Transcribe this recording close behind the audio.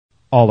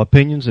All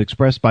opinions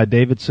expressed by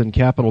Davidson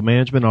Capital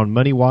Management on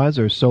MoneyWise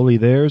are solely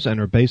theirs and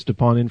are based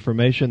upon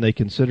information they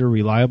consider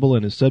reliable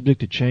and is subject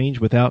to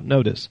change without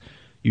notice.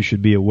 You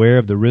should be aware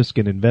of the risk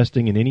in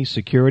investing in any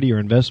security or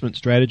investment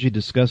strategy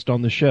discussed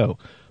on the show.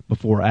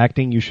 Before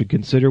acting, you should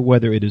consider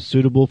whether it is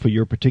suitable for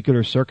your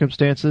particular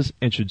circumstances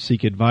and should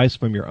seek advice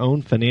from your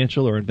own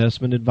financial or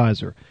investment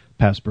advisor.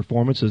 Past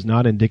performance is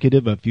not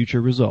indicative of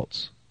future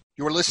results.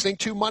 You're listening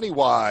to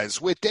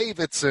MoneyWise with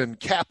Davidson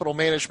Capital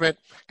Management.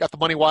 Got the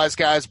MoneyWise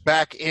guys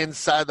back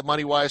inside the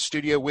MoneyWise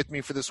studio with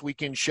me for this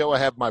weekend show. I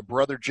have my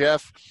brother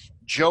Jeff,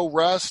 Joe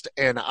Rust,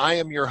 and I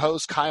am your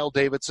host, Kyle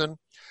Davidson.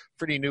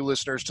 For any new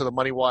listeners to the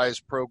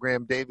MoneyWise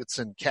program,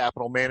 Davidson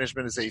Capital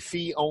Management is a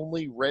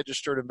fee-only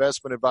registered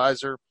investment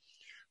advisor.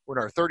 We're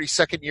in our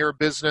 32nd year of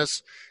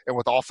business, and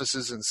with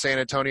offices in San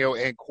Antonio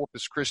and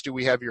Corpus Christi,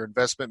 we have your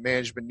investment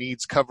management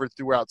needs covered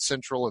throughout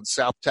Central and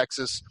South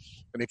Texas.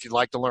 And if you'd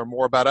like to learn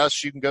more about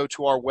us, you can go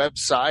to our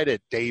website at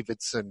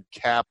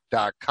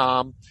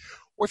davidsoncap.com.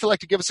 Or if you'd like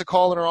to give us a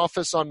call in our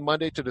office on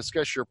Monday to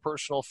discuss your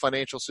personal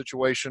financial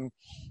situation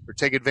or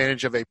take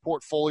advantage of a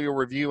portfolio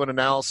review and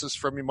analysis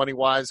from your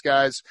MoneyWise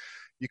guys,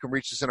 you can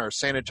reach us in our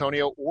San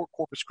Antonio or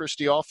Corpus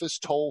Christi office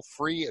toll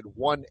free at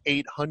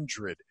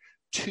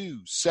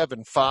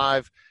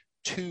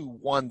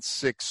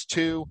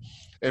 1-800-275-2162.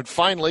 And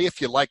finally, if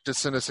you'd like to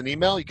send us an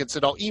email, you can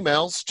send all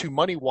emails to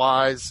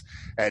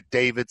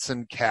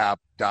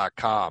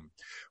moneywise@davidsoncap.com.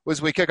 Well,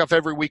 as we kick off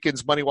every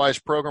weekend's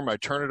MoneyWise program, I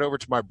turn it over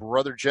to my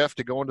brother Jeff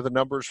to go into the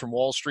numbers from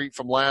Wall Street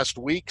from last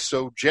week.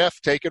 So,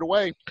 Jeff, take it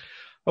away.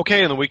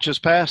 Okay, in the week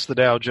just passed, the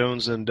Dow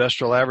Jones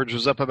Industrial Average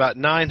was up about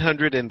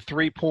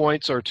 903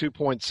 points, or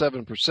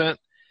 2.7%.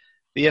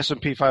 The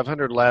S&P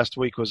 500 last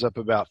week was up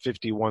about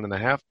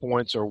 51.5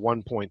 points, or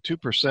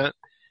 1.2%.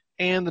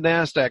 And the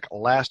NASDAQ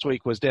last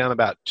week was down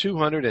about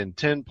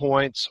 210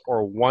 points,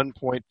 or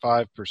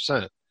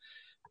 1.5%.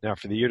 Now,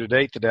 for the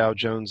year-to-date, the Dow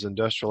Jones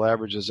Industrial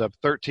Average is up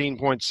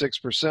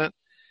 13.6%.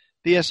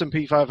 The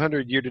S&P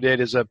 500 year-to-date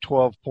is up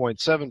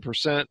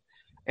 12.7%.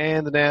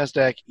 And the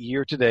NASDAQ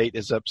year-to-date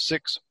is up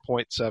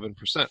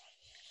 6.7%.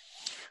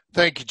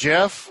 Thank you,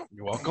 Jeff.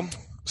 You're welcome.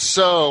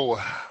 So,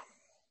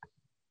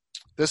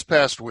 this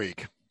past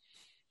week,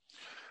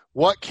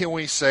 what can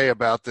we say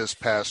about this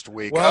past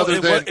week? Well,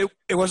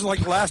 it wasn't like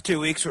the last 2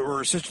 weeks where we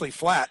were essentially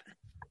flat.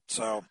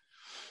 So,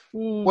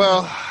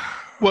 well,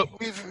 for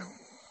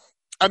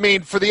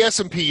the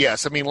S&P,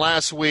 yes. I mean,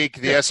 last week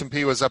the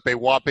S&P was up a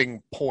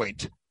whopping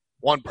point,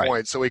 1 point,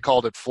 right. So we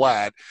called it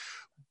flat.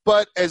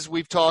 But as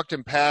we've talked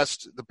in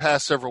the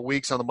past several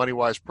weeks on the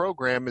MoneyWise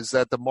program, is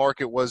that the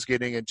market was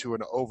getting into an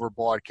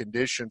overbought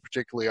condition,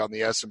 particularly on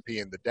the S&P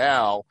and the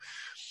Dow.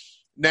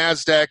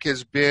 NASDAQ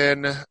has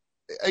been,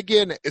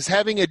 again, is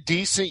having a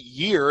decent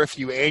year. If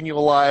you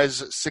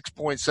annualize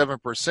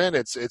 6.7%,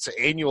 it's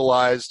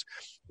annualized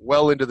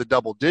well into the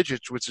double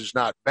digits, which is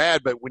not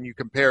bad. But when you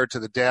compare it to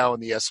the Dow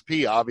and the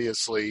S&P,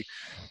 obviously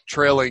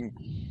trailing,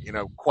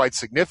 quite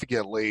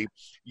significantly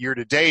year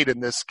to date in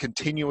this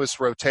continuous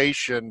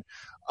rotation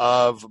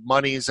of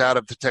monies out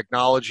of the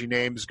technology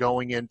names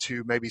going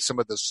into maybe some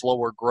of the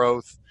slower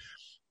growth,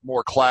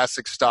 more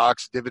classic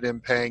stocks,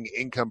 dividend-paying,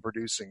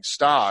 income-producing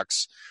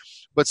stocks.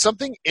 But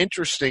something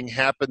interesting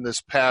happened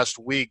this past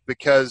week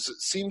because it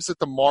seems that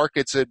the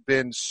markets had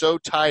been so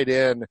tied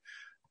in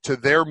to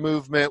their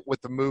movement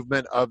with the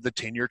movement of the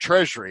 10-year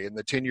Treasury. And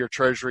the 10-year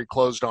Treasury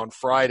closed on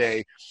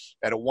Friday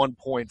at a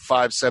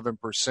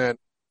 1.57%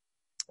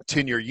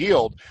 10-year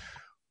yield.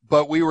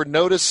 But we were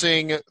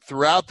noticing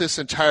throughout this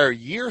entire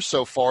year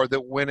so far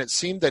that when it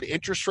seemed that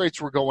interest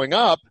rates were going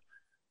up,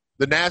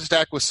 the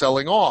NASDAQ was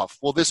selling off.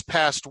 Well, this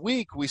past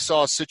week, we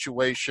saw a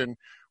situation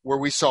where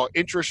we saw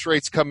interest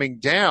rates coming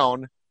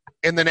down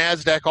and the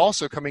NASDAQ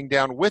also coming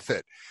down with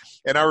it.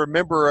 And I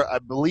remember, I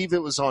believe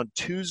it was on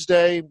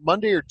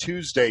Monday or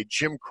Tuesday,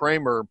 Jim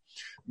Cramer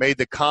made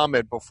the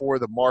comment before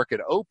the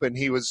market opened.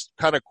 He was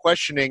kind of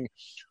questioning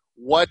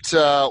what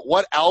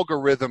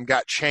algorithm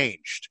got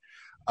changed.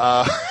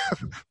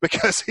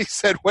 Because he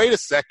said, wait a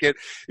second.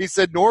 He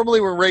said, normally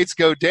when rates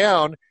go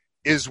down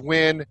is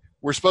when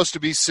we're supposed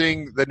to be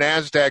seeing the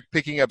NASDAQ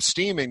picking up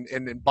steam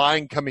and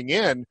buying coming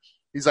in.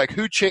 He's like,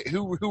 who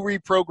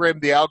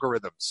reprogrammed the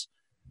algorithms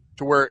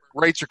to where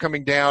rates are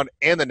coming down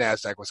and the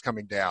NASDAQ was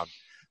coming down?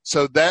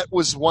 So that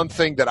was one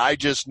thing that I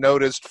just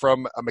noticed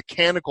from a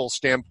mechanical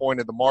standpoint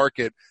of the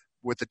market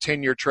with the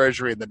 10-year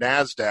Treasury and the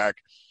NASDAQ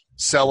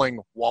selling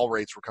while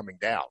rates were coming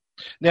down.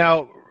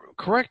 Now,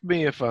 correct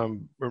me if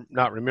I'm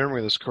not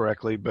remembering this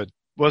correctly, but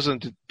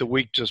wasn't it the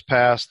week just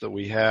past that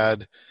we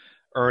had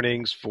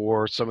earnings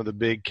for some of the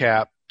big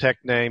cap tech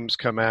names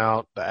come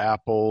out, the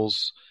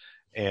Apples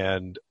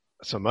and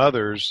some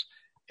others,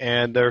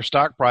 and their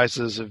stock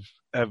prices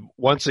have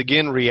once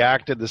again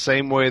reacted the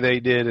same way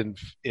they did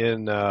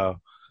in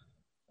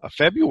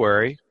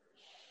February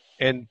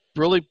and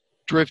really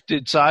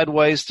drifted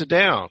sideways to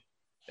down.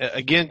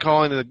 Again,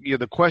 calling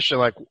the question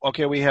like,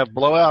 okay, we have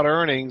blowout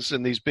earnings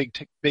in these big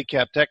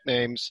cap tech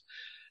names,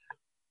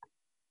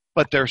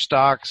 but their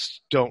stocks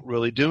don't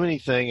really do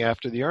anything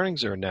after the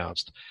earnings are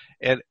announced.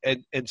 And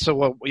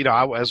so,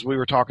 as we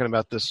were talking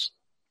about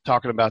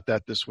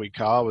that this week,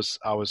 Kyle,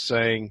 I was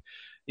saying,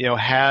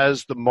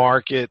 has the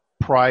market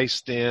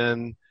priced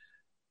in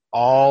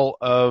all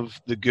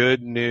of the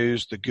good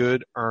news, the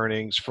good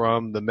earnings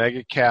from the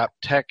mega cap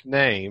tech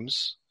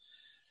names?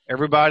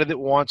 Everybody that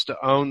wants to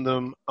own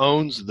them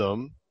owns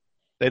them.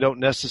 They don't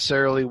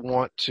necessarily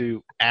want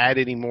to add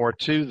any more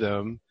to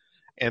them.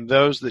 And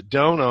those that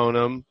don't own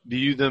them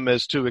view them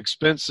as too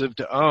expensive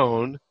to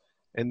own,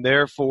 and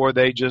therefore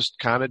they just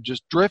kind of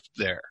just drift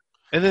there.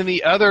 And then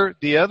the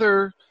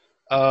other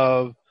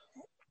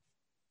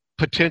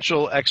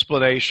potential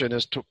explanation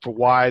for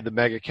why the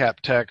mega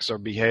cap techs are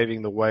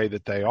behaving the way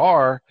that they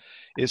are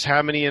is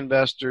how many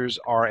investors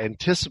are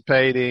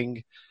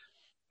anticipating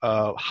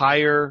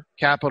higher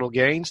capital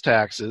gains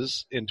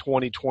taxes in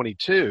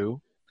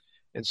 2022.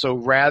 And so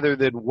rather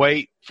than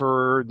wait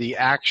for the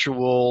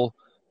actual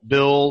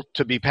bill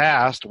to be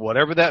passed,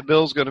 whatever that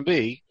bill is going to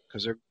be,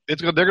 because they're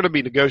going to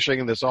be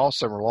negotiating this all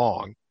summer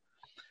long,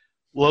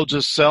 we'll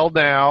just sell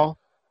now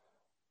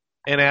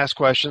and ask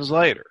questions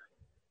later.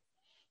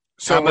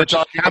 So we're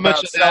talking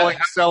about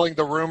selling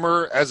the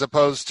rumor as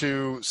opposed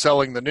to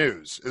selling the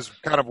news is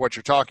kind of what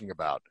you're talking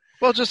about.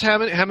 Well, just how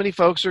many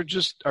folks are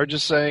just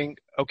saying,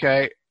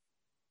 okay,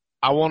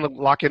 I want to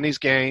lock in these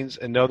gains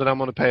and know that I'm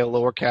going to pay a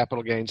lower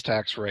capital gains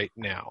tax rate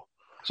now.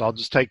 So I'll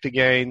just take the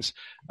gains.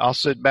 I'll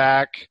sit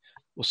back.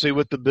 We'll see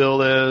what the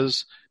bill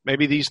is.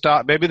 Maybe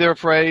they're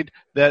afraid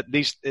that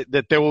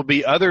there will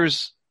be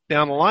others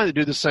down the line that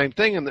do the same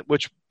thing, and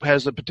which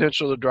has the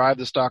potential to drive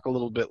the stock a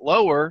little bit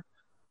lower,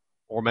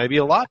 or maybe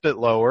a lot bit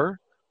lower,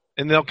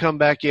 and they'll come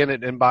back in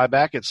and buy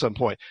back at some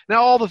point.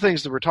 Now, all the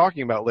things that we're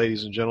talking about,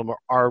 ladies and gentlemen,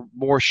 are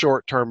more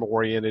short-term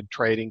oriented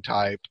trading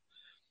type.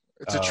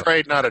 It's a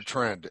trade, not a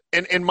trend,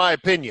 in my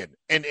opinion.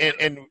 And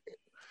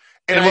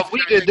what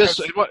we did this,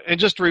 and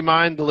just to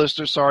remind the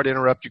listeners, sorry to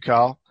interrupt you,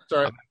 Kyle.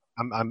 Sorry.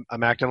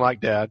 I'm acting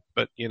like Dad,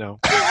 but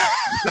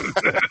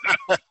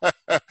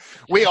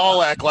we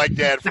all act like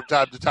Dad from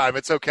time to time.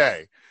 It's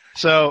okay.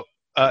 So,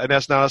 and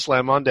that's not a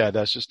slam on Dad.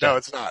 That's just Dad. No,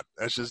 it's not.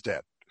 That's just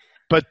Dad.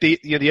 But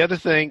the other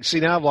thing,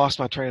 see, now I've lost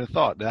my train of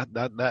thought. That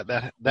doesn't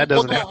happen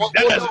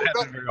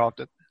very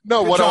often.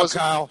 No,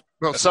 Kyle.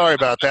 No, sorry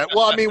about that.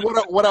 Well, I mean,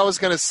 what I was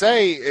going to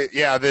say,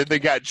 they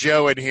got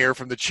Joe in here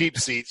from the cheap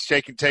seats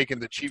taking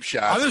the cheap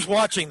shots. I'm just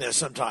watching this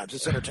sometimes.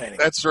 It's entertaining.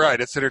 That's right.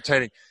 It's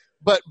entertaining.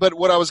 But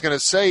what I was going to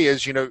say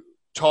is,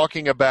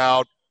 talking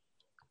about,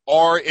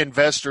 are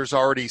investors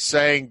already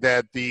saying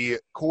that the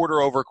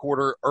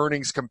quarter-over-quarter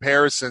earnings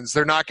comparisons,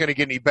 they're not going to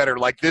get any better?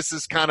 Like, this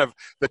is kind of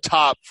the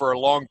top for a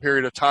long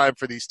period of time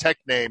for these tech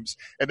names,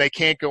 and they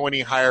can't go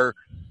any higher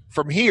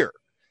from here.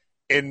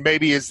 And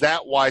maybe is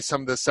that why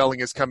some of the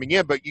selling is coming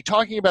in? But you're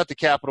talking about the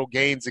capital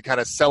gains and kind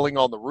of selling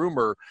on the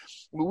rumor.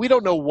 We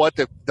don't know what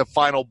the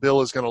final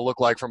bill is going to look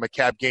like from a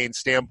cap gain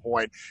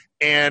standpoint.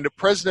 And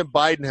President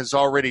Biden has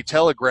already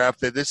telegraphed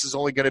that this is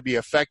only going to be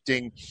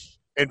affecting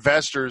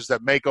investors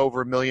that make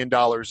over $1 million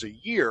a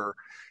year.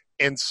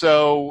 And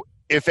so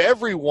if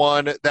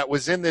everyone that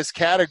was in this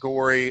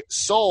category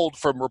sold,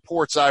 from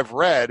reports I've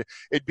read,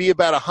 it'd be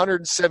about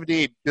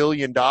 $178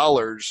 billion.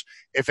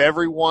 If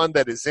everyone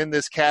that is in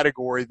this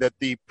category that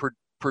the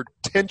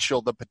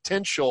potential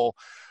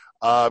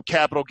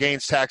capital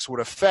gains tax would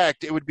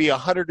affect, it would be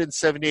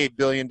 $178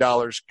 billion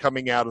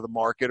coming out of the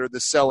market, or the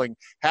selling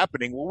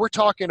happening. Well, we're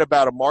talking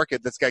about a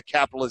market that's got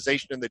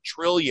capitalization in the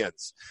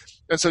trillions.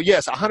 And so,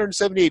 yes,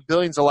 $178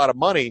 billion is a lot of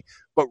money,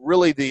 but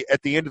really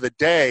at the end of the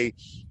day,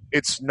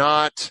 it's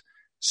not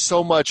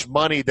so much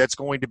money that's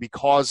going to be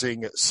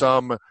causing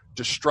some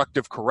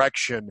destructive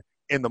correction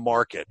in the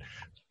market.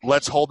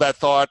 Let's hold that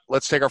thought.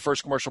 Let's take our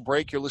first commercial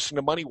break. You're listening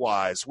to Money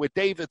Wise with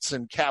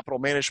Davidson Capital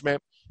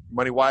Management.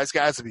 Money Wise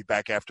guys will be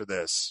back after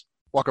this.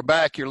 Welcome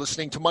back. You're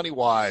listening to Money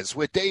Wise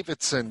with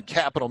Davidson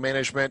Capital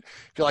Management.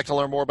 If you'd like to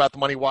learn more about the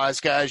Money Wise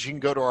guys, you can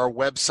go to our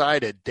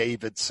website at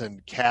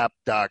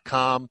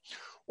davidsoncap.com.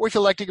 Or if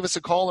you'd like to give us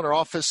a call in our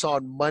office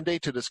on Monday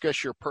to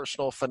discuss your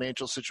personal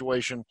financial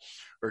situation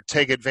or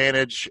take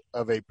advantage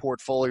of a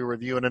portfolio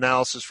review and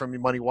analysis from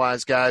your Money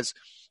Wise guys,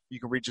 you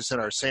can reach us in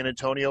our San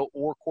Antonio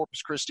or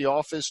Corpus Christi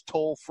office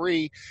toll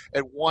free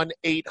at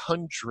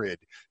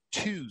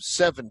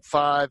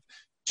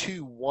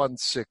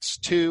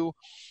 1-800-275-2162.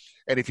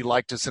 And if you'd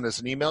like to send us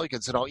an email, you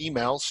can send all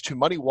emails to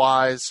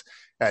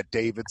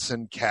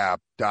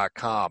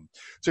moneywise@davidsoncap.com.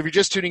 So if you're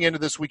just tuning into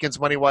this weekend's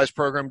MoneyWise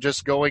program,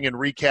 just going and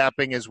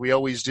recapping, as we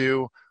always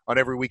do on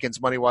every weekend's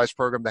MoneyWise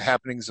program, the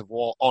happenings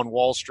on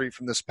Wall Street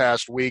from this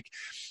past week,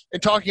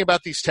 and talking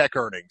about these tech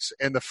earnings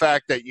and the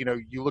fact that, you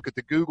look at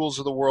the Googles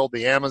of the world,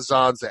 the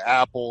Amazons, the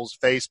Apples,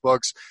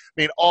 Facebooks.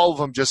 I mean, all of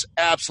them just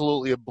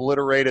absolutely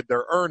obliterated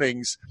their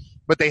earnings,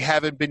 but they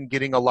haven't been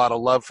getting a lot of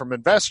love from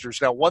investors.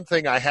 Now, one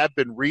thing I have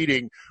been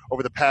reading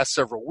over the past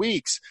several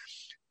weeks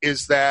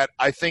is that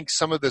I think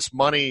some of this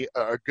money,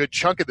 a good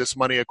chunk of this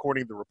money,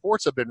 according to the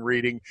reports I've been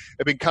reading,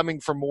 have been coming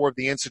from more of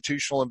the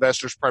institutional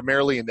investors,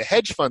 primarily in the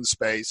hedge fund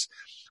space,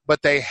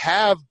 but they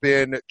have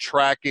been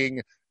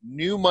tracking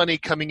new money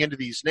coming into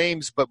these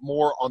names, but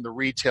more on the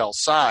retail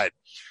side.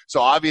 So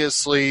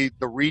obviously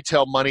the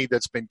retail money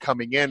that's been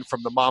coming in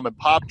from the mom and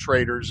pop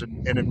traders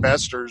and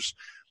investors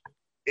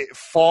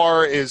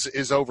far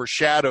is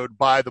overshadowed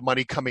by the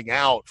money coming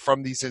out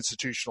from these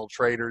institutional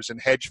traders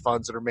and hedge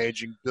funds that are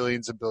managing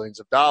billions and billions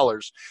of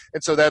dollars.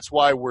 And so that's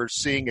why we're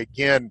seeing,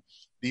 again,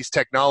 these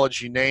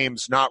technology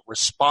names not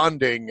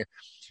responding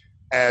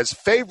as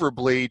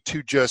favorably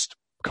to just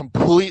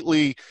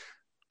completely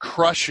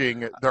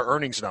crushing their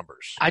earnings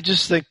numbers. I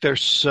just think they're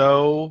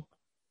so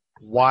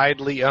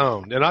widely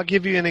owned. And I'll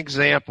give you an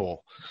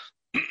example.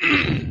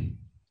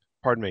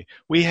 Pardon me.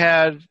 We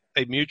had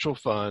a mutual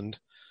fund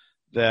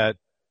that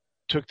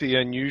took the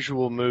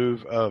unusual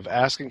move of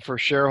asking for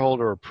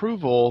shareholder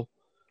approval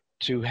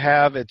to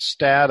have its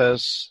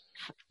status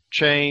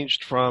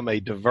changed from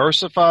a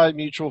diversified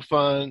mutual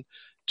fund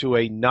to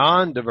a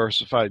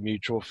non-diversified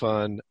mutual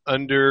fund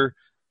under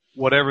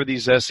whatever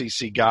these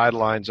SEC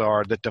guidelines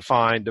are that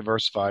define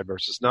diversified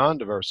versus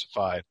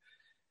non-diversified.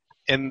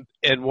 And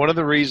one of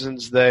the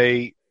reasons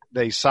they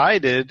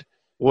cited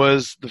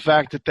was the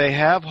fact that they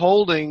have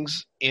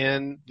holdings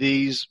in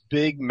these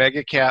big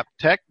mega cap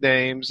tech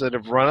names that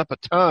have run up a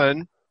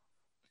ton.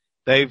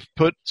 They've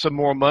put some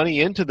more money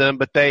into them,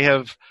 but they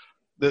have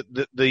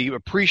the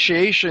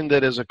appreciation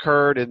that has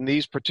occurred in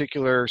these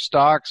particular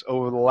stocks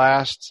over the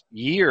last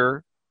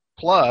year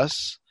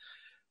plus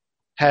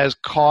has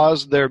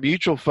caused their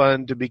mutual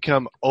fund to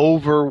become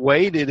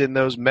overweighted in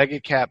those mega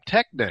cap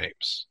tech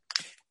names.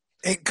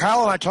 Hey,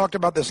 Kyle and I talked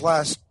about this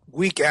last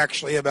week,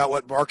 actually, about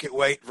what market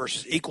weight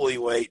versus equally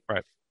weight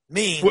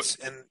means,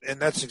 and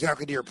that's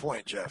exactly to your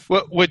point, Jeff.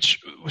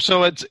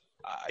 So it's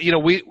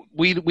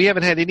we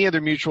haven't had any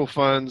other mutual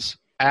funds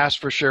ask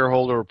for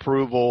shareholder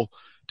approval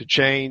to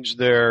change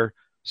their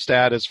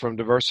status from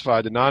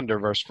diversified to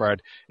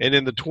non-diversified, and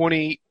in the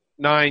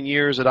 29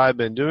 years that I've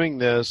been doing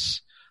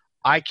this,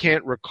 I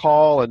can't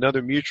recall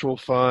another mutual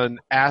fund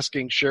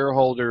asking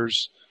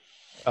shareholders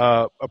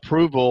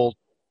approval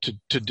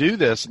to do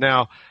this.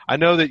 Now, I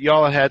know that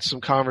y'all had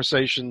some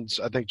conversations.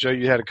 I think, Joe,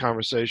 you had a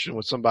conversation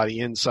with somebody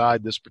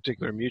inside this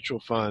particular mutual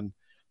fund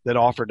that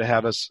offered to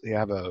have us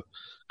have a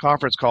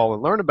conference call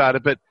and learn about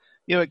it. But,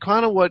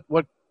 kind of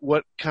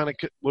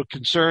what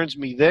concerns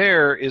me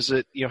there is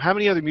that, how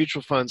many other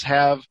mutual funds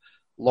have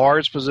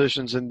large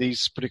positions in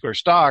these particular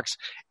stocks,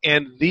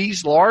 and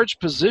these large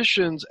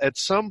positions at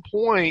some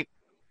point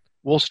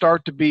will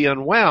start to be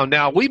unwound.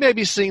 Now, we may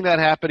be seeing that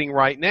happening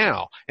right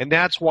now, and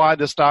that's why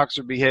the stocks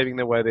are behaving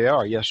the way they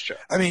are. Yes, Joe.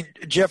 I mean,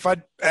 Jeff,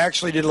 I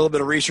actually did a little bit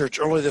of research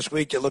earlier this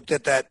week that looked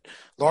at that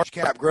large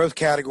cap growth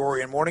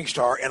category in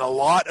Morningstar, and a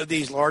lot of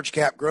these large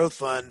cap growth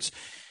funds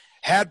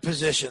had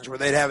positions where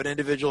they'd have an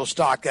individual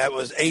stock that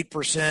was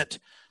 8%,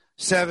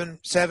 7,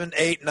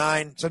 8,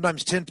 9,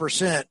 sometimes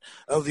 10%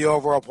 of the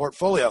overall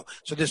portfolio.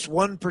 So this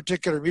one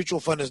particular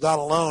mutual fund is not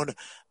alone.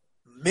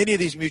 Many of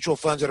these mutual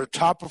funds that are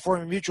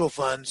top-performing mutual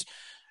funds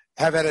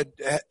have had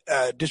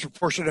a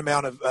disproportionate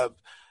amount of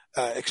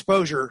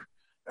exposure.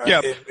 In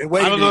I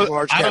don't know,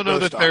 large cap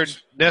that stocks. they're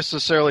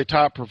necessarily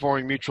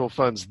top-performing mutual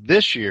funds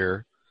this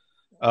year,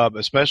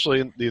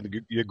 especially in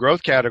the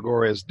growth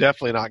category is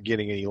definitely not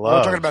getting any love.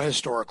 I'm talking about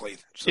historically.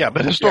 So. Yeah,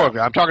 but historically,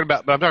 I'm talking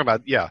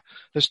about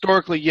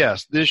historically,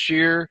 yes. This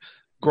year,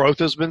 growth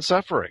has been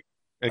suffering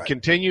and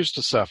continues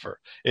to suffer.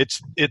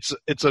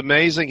 It's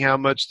amazing how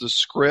much the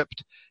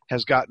script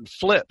has gotten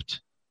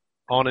flipped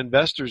on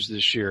investors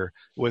this year,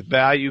 with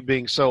value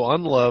being so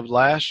unloved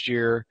last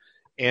year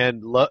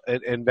and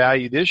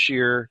value this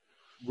year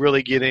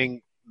really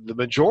getting the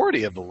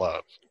majority of the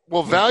love.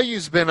 Well,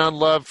 value's been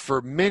unloved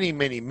for many,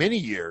 many, many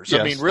years.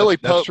 Yes, I mean, really,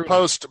 that's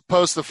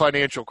post the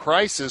financial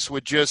crisis,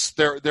 with just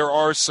there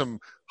are some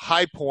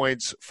high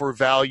points for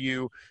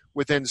value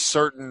within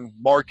certain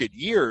market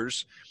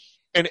years.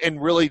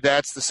 And really,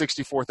 that's the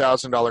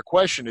 $64,000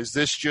 question. Is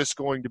this just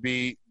going to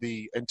be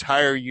the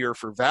entire year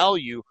for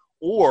value,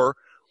 or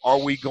are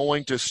we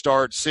going to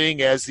start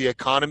seeing, as the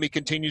economy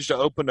continues to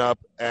open up,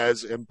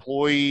 as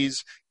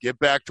employees get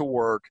back to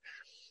work,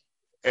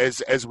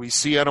 as we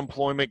see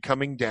unemployment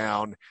coming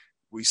down,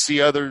 we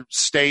see other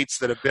states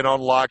that have been on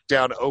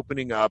lockdown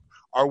opening up,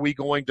 are we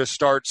going to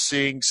start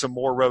seeing some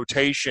more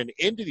rotation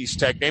into these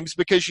tech names?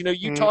 Because,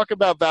 you talk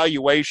about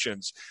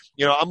valuations.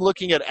 I'm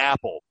looking at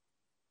Apple.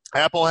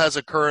 Apple has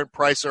a current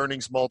price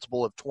earnings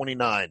multiple of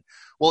 29.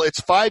 Well,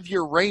 its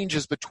 5-year range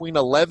is between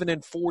 11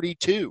 and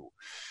 42.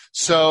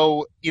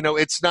 So,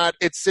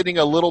 it's sitting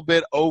a little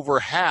bit over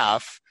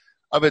half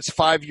of its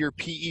 5-year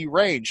PE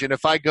range. And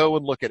if I go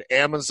and look at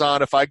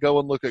Amazon, if I go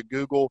and look at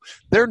Google,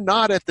 they're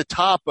not at the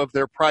top of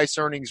their price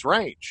earnings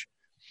range.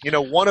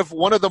 One of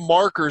the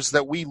markers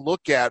that we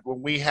look at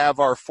when we have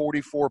our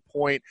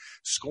 44-point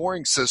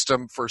scoring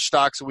system for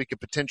stocks that we could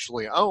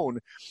potentially own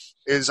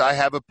is I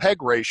have a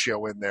PEG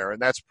ratio in there,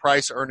 and that's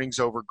price earnings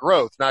over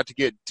growth. Not to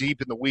get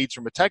deep in the weeds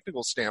from a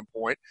technical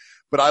standpoint,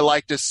 but I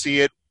like to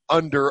see it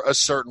under a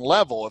certain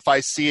level. If I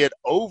see it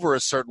over a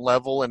certain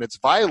level and it's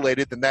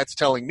violated, then that's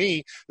telling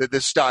me that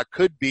this stock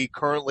could be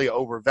currently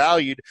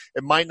overvalued.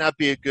 It might not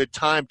be a good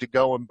time to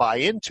go and buy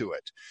into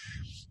it.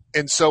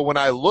 And so when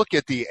I look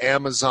at the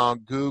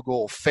Amazon,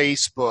 Google,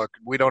 Facebook,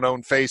 we don't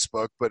own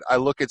Facebook, but I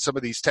look at some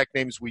of these tech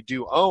names we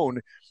do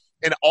own,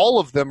 and all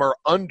of them are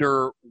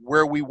under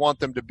where we want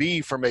them to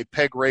be from a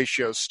PEG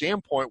ratio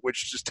standpoint,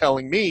 which is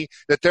telling me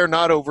that they're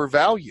not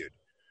overvalued.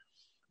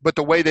 But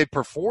the way they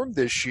performed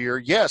this year,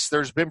 yes,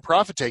 there's been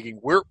profit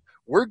taking.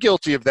 We're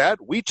guilty of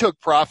that. We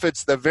took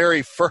profits the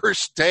very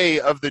first day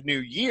of the new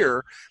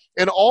year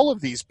in all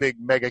of these big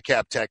mega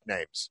cap tech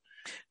names.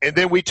 And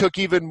then we took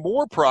even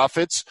more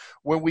profits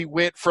when we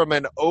went from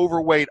an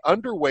overweight,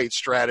 underweight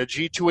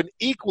strategy to an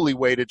equally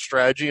weighted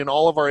strategy in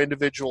all of our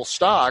individual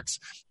stocks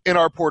in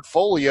our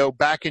portfolio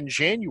back in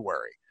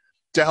January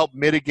to help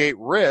mitigate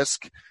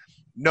risk,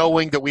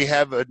 knowing that we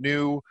have a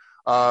new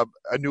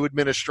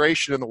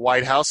administration in the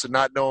White House and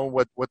not knowing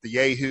what the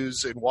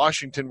yahoos in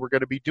Washington were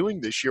going to be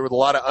doing this year, with a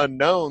lot of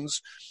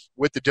unknowns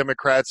with the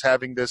Democrats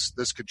having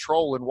this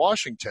control in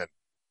Washington.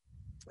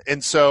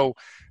 And so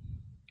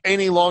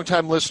any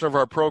longtime listener of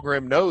our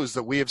program knows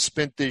that we have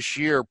spent this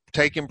year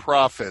taking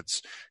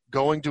profits,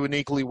 going to an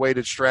equally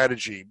weighted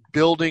strategy,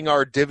 building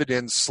our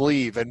dividend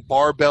sleeve, and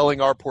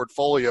barbelling our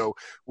portfolio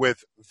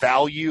with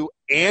value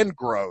and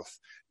growth,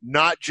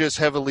 not just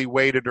heavily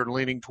weighted or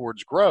leaning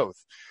towards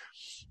growth.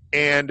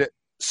 And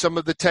some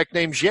of the tech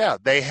names, yeah,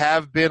 they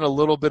have been a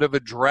little bit of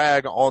a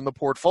drag on the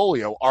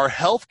portfolio. Our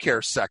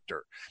healthcare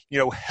sector,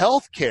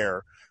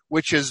 healthcare,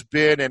 which has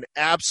been an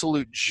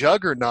absolute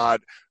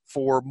juggernaut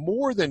for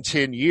more than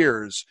 10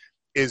 years,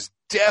 is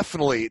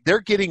definitely,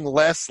 they're getting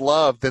less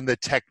love than the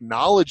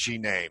technology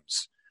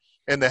names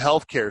in the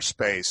healthcare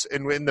space.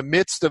 And in the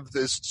midst of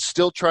this,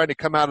 still trying to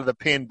come out of the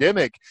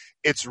pandemic,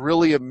 it's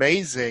really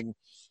amazing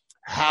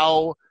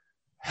how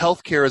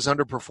healthcare has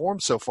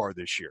underperformed so far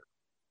this year.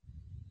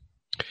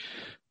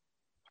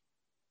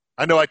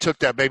 I know I took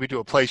that maybe to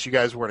a place you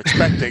guys weren't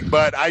expecting,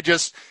 but I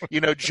just,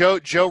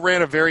 Joe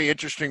ran a very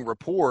interesting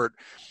report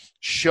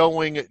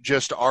showing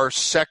just our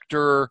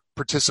sector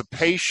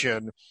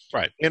participation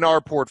in our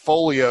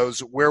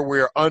portfolios where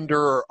we're under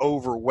or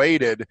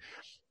overweighted.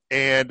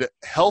 And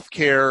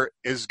healthcare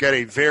is got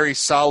a very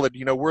solid,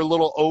 we're a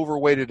little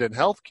overweighted in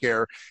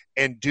healthcare.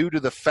 And due to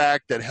the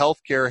fact that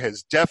healthcare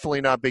has definitely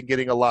not been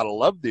getting a lot of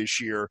love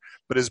this year,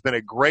 but has been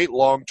a great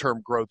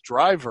long-term growth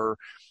driver,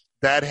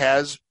 that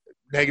has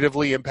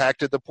negatively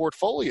impacted the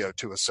portfolio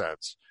to a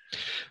sense.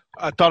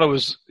 I thought it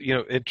was,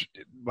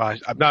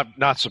 I'm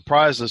not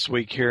surprised this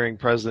week hearing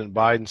President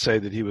Biden say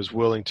that he was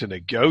willing to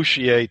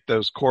negotiate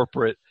those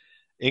corporate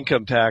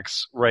income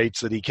tax rates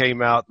that he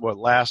came out,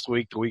 last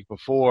week, the week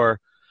before,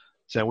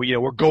 saying,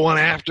 we're going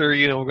after,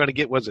 we're going to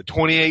get,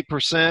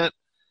 28%?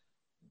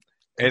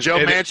 And Joe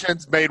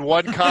Manchin's made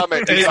one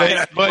comment.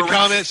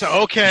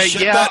 So, okay,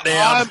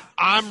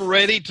 I'm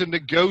ready to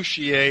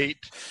negotiate.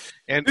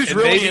 And who's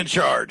really in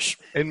charge?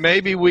 And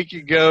maybe we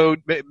could go.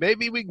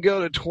 Maybe we can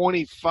go to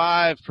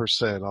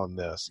 25% on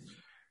this.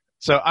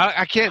 So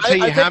I can't tell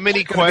you how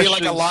many questions.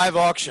 Be like a live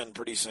auction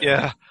pretty soon.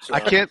 Yeah, so.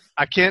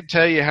 I can't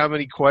tell you how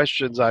many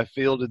questions I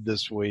fielded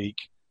this week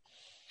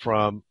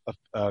from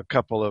a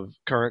couple of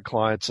current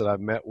clients that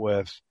I've met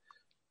with,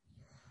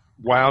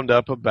 wound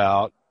up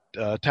about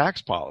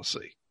tax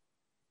policy,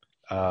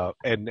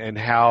 and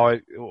how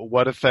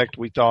what effect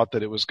we thought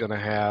that it was going to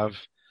have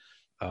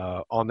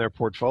on their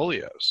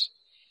portfolios.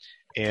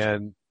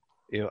 And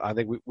I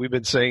think we've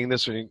been saying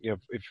this. If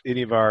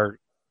any of our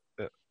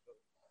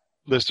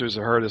listeners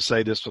have heard us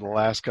say this for the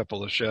last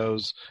couple of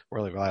shows,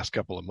 really the last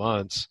couple of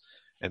months,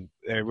 and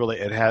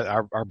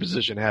our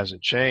position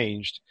hasn't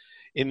changed.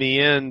 In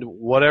the end,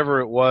 whatever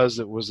it was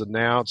that was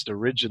announced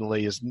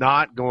originally is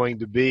not going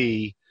to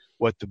be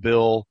what the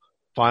bill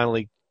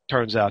finally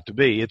turns out to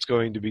be. It's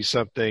going to be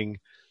something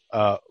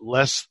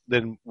less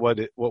than what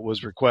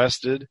was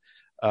requested.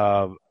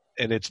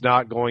 And it's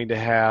not going to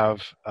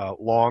have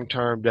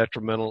long-term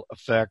detrimental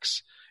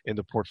effects in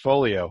the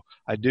portfolio.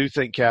 I do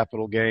think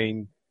capital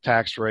gain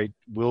tax rate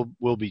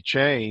will be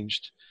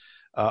changed.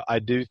 I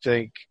do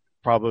think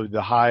probably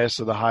the highest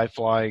of the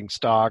high-flying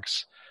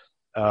stocks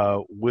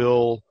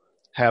will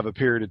have a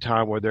period of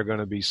time where they're going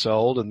to be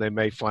sold, and they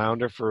may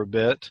flounder for a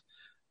bit.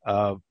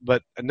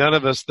 But none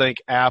of us think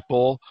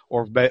Apple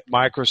or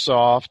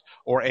Microsoft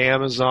or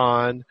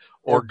Amazon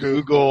or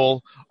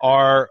Google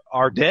are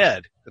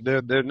dead.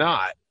 They're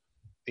not.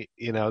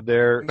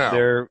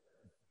 They're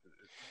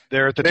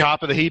at the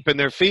top of the heap in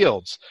their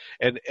fields,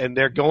 and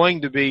they're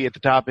going to be at the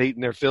top of the heap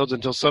in their fields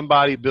until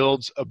somebody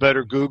builds a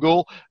better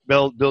Google,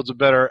 builds a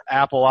better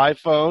Apple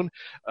iPhone,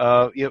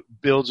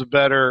 builds a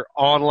better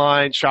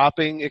online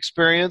shopping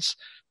experience.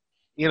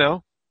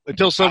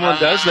 Until someone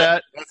does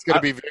that, that's going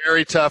to be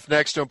very tough,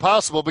 next to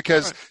impossible,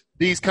 because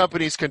these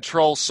companies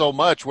control so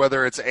much,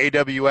 whether it's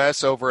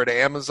AWS over at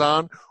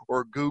Amazon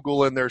or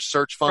Google in their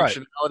search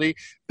functionality. Right.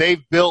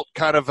 They've built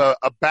kind of a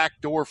back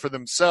door for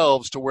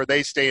themselves to where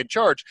they stay in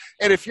charge.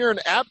 And if you're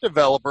an app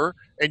developer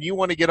and you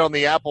want to get on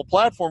the Apple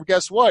platform,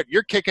 guess what?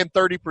 You're kicking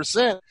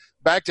 30%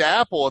 back to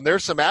Apple. And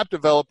there's some app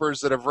developers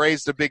that have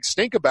raised a big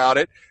stink about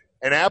it.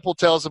 And Apple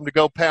tells them to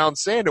go pound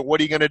sand. And what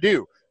are you going to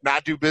do?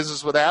 Not do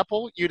business with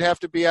Apple? You'd have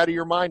to be out of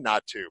your mind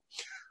not to.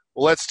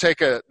 Well, let's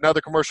take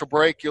another commercial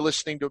break. You're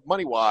listening to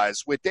MoneyWise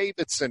with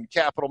Davidson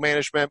Capital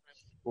Management.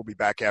 We'll be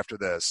back after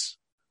this.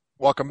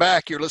 Welcome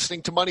back. You're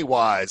listening to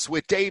MoneyWise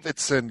with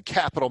Davidson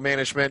Capital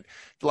Management.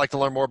 If you'd like to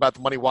learn more about the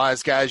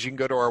MoneyWise guys, you can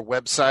go to our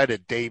website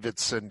at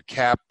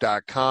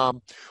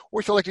davidsoncap.com.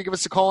 Or if you'd like to give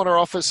us a call in our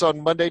office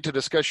on Monday to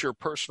discuss your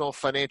personal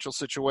financial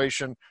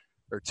situation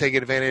or take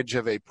advantage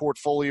of a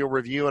portfolio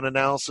review and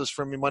analysis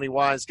from your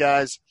MoneyWise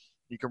guys,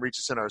 you can reach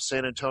us in our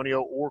San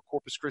Antonio or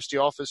Corpus Christi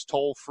office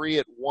toll free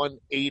at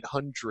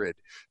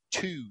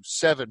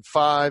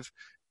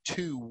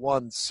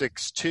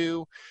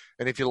 1-800-275-2162.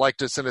 And if you'd like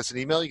to send us an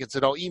email, you can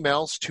send all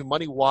emails to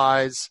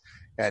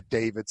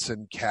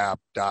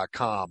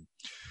moneywise@davidsoncap.com.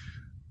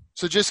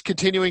 So just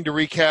continuing to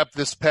recap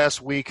this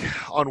past week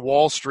on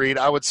Wall Street,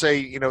 I would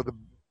say,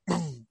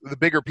 the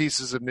bigger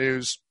pieces of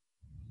news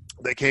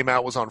that came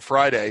out was on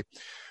Friday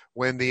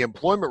when the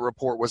employment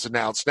report was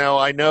announced. Now,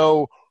 I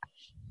know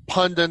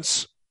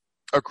pundits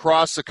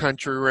across the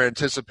country were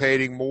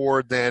anticipating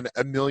more than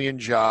 1 million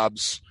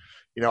jobs.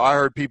 I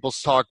heard people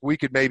talk, we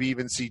could maybe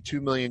even see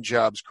 2 million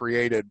jobs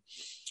created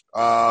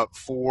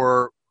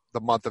for the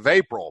month of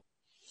April.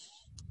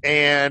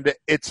 And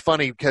it's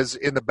funny because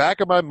in the back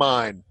of my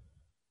mind,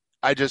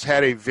 I just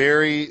had a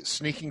very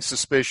sneaking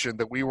suspicion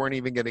that we weren't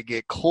even going to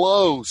get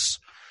close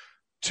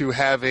to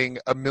having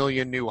 1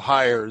 million new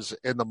hires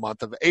in the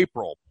month of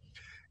April.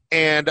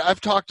 And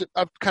I've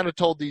kind of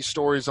told these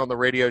stories on the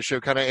radio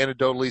show, kind of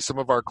anecdotally, some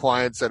of our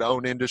clients that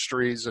own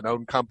industries and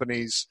own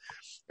companies.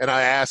 And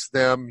I asked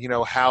them,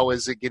 how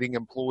is it getting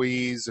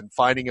employees and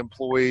finding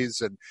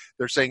employees? And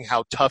they're saying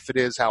how tough it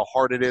is, how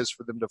hard it is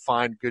for them to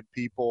find good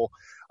people.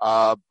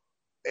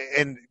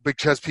 And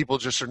because people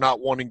just are not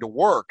wanting to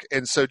work.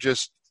 And so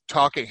just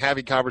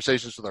having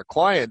conversations with our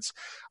clients,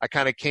 I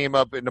kind of came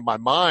up into my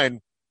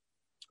mind,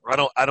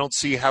 I don't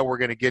see how we're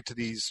going to get to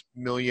these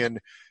 1 million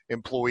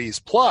employees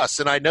plus.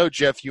 And I know,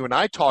 Jeff, you and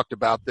I talked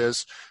about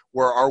this,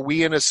 where are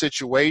we in a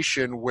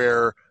situation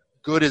where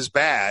good is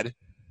bad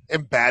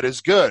and bad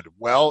is good?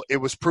 Well, it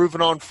was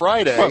proven on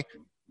Friday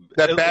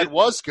that bad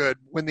was good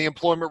when the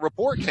employment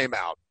report came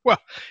out. Well,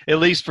 at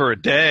least for a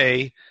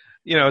day.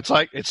 It's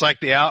like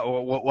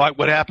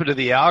what happened to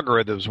the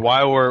algorithms?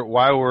 Why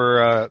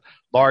were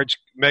large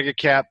mega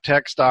cap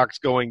tech stocks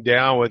going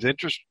down with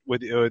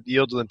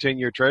yields on the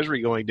 10-year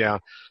Treasury going down?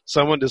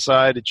 Someone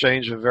decided to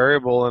change a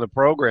variable in a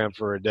program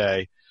for a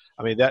day.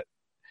 I mean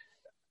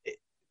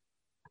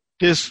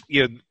these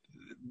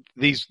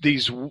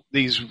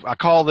I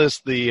call this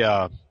the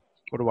I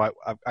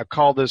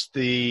call this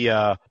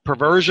the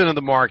perversion of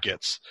the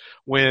markets,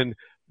 when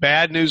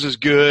bad news is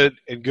good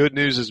and good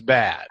news is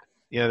bad.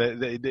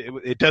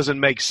 It doesn't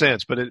make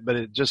sense, but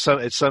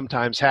it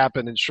sometimes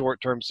happens in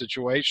short-term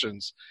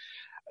situations.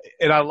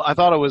 And I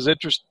thought it was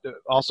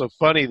also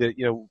funny that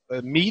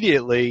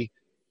immediately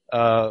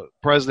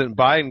President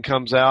Biden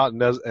comes out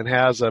and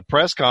has a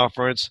press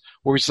conference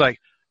where he's like,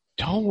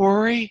 "Don't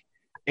worry,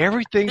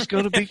 everything's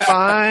going to be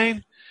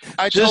fine."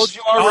 I told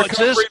you our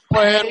recovery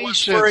plan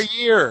was for a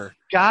year.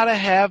 Gotta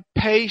have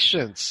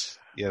patience.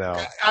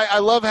 I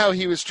love how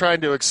he was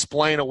trying to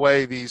explain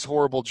away these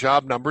horrible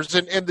job numbers.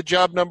 And the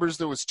job numbers,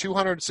 there was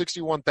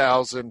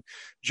 261,000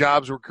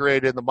 jobs were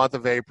created in the month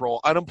of April.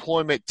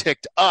 Unemployment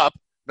ticked up,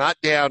 not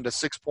down, to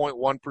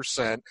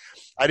 6.1%.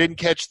 I didn't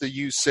catch the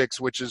U6,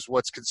 which is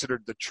what's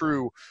considered the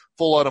true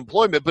full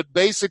unemployment. But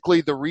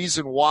basically the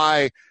reason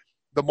why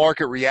the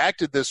market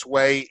reacted this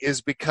way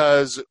is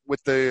because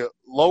with the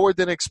lower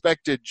than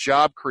expected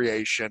job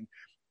creation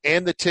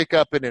and the tick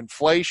up in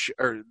inflation,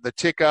 or the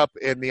tick up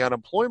in the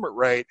unemployment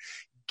rate,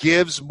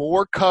 gives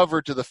more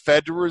cover to the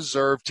Federal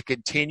Reserve to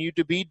continue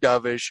to be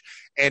dovish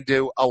and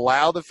to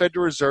allow the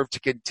Federal Reserve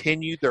to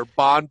continue their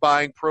bond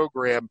buying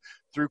program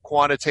through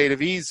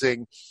quantitative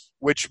easing,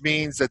 which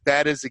means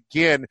that is,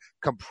 again,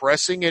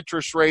 compressing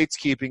interest rates,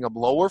 keeping them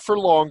lower for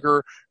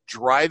longer,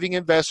 driving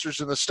investors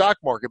in the stock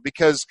market.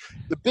 Because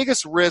the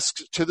biggest risk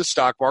to the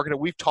stock market,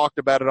 and we've talked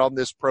about it on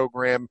this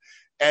program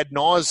ad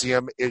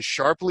nauseum, is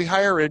sharply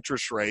higher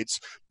interest rates.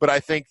 But I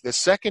think the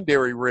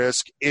secondary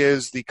risk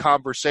is the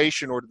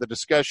conversation or the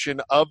discussion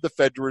of the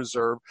Federal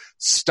Reserve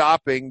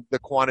stopping the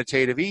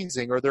quantitative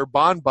easing or their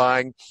bond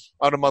buying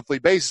on a monthly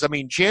basis. I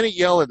mean, Janet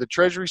Yellen, the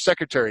Treasury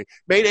Secretary,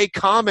 made a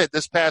comment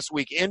this past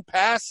week in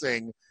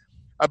passing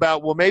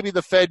about, well, maybe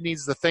the Fed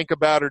needs to think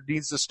about or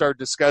needs to start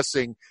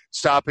discussing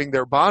stopping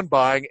their bond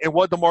buying. And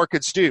what the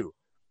markets do,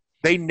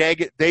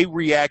 they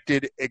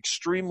reacted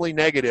extremely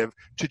negative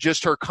to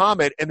just her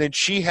comment, and then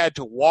she had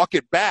to walk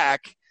it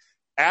back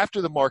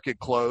after the market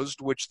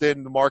closed, which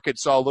then the market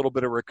saw a little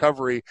bit of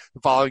recovery the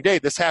following day.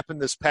 This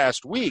happened this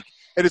past week.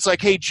 And it's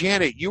like, hey,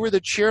 Janet, you were the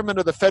chairman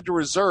of the Federal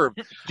Reserve.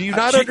 Do you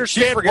not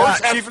understand? She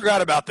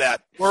forgot about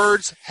that.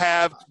 Words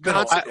have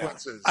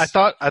consequences. I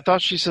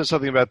thought she said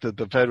something about that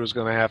the Fed was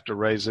going to have to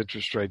raise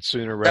interest rates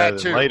sooner rather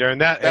than later. And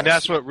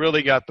that's what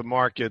really got the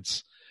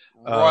markets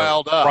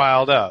riled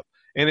up.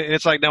 And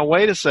it's like, now,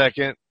 wait a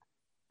second.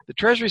 The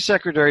Treasury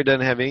Secretary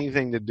doesn't have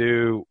anything to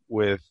do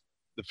with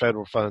the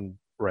federal fund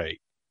rate.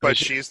 But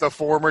she's the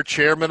former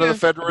chairman of the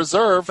Federal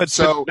Reserve.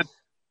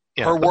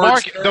 Yeah, Her the words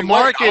market, carry the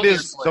market weight, is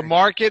obviously. the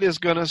market is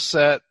going to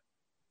set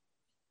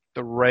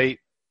the rate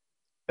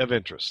of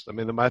interest. I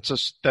mean, that's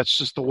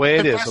just the way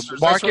it is. The Investors,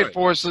 that's market right.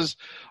 forces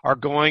are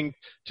going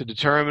to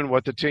determine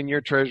what the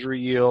 10-year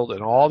Treasury yield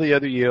and all the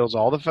other yields.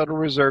 All the Federal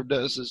Reserve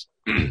does is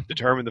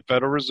determine the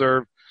Federal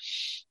Reserve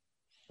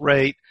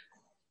rate,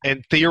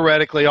 and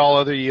theoretically, all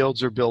other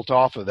yields are built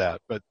off of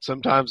that. But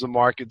sometimes the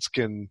markets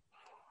can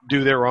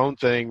do their own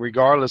thing,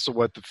 regardless of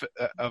what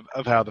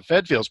of how the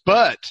Fed feels.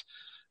 But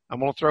I'm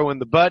going to throw in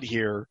the but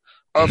here.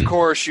 Of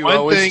course, you One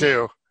always thing-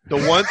 do.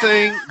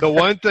 The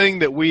one thing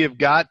that we have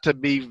got to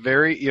be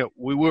very,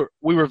 we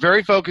were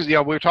very focused. We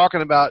were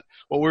talking about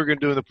what we were going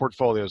to do in the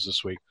portfolios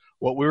this week,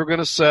 what we were going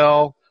to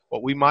sell,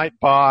 what we might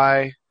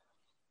buy,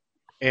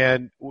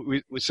 and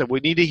we said we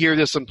need to hear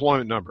this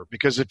employment number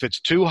because if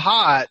it's too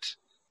hot,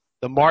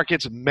 the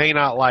markets may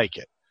not like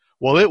it.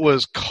 Well, it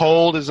was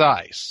cold as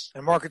ice,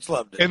 And markets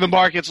loved it. and the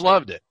markets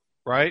loved it,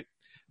 right?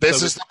 This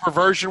So is the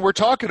perversion we're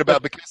talking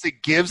about because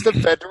it gives the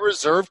Federal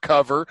Reserve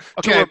cover to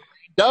Okay. remain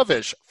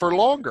dovish for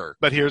longer.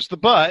 But here's the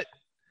but.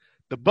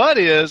 The but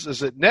is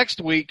that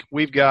next week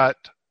we've got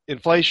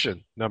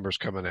inflation numbers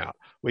coming out.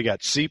 We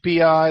got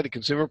CPI, the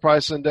Consumer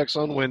Price Index,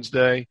 on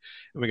Wednesday,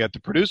 and we got the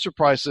Producer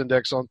Price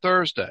Index on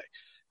Thursday.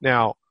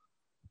 Now,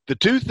 the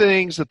two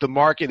things that the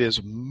market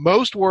is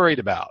most worried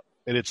about,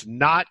 and it's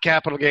not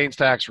capital gains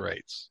tax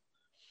rates,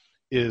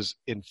 is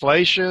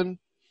inflation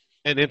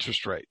and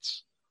interest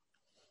rates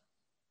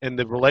and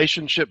the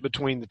relationship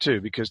between the two,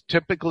 because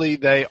typically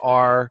they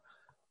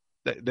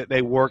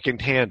work in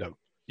tandem.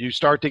 You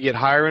start to get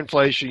higher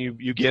inflation,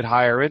 you get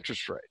higher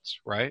interest rates,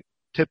 right?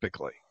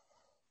 Typically.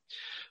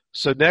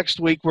 So next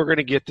week we're going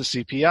to get the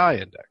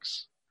CPI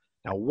index.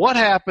 Now, what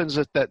happens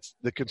if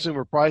the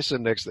Consumer Price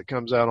Index that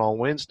comes out on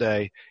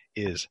Wednesday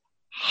is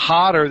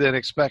hotter than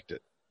expected?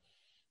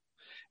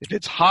 If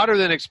it's hotter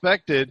than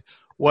expected,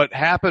 what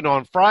happened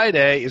on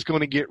Friday is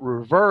going to get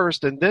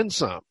reversed and then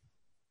some.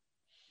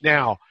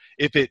 Now,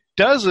 if it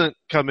doesn't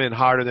come in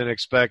hotter than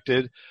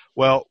expected,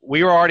 well,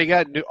 we already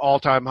got new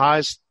all-time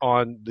highs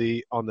on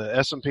the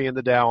S&P and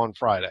the Dow on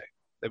Friday.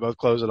 They both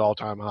closed at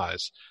all-time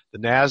highs. The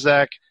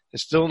NASDAQ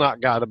has still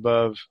not got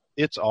above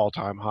its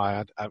all-time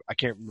high. I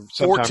can't remember.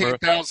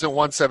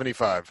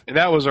 14,175. And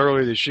that was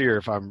earlier this year,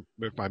 if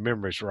my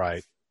memory's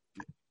right.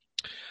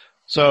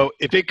 So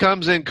if it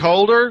comes in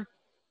colder,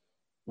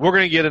 we're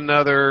going to get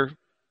another.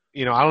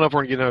 I don't know if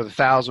we're going to get another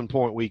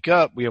 1,000-point week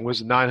up. We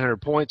was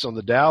 900 points on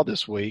the Dow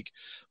this week,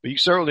 but you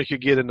certainly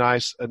could get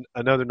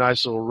another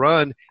nice little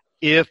run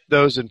if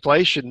those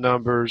inflation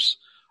numbers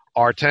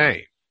are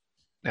tame.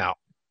 Now,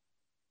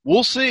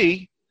 we'll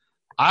see.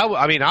 I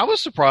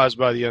was surprised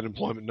by the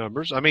unemployment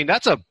numbers. I mean,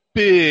 that's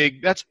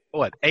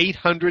what,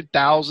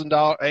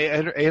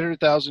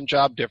 800,000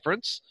 job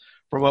difference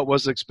from what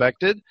was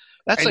expected.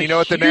 That's And you know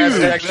what the NASDAQ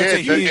did? That's a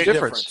huge Big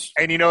difference.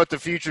 And you know what the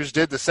futures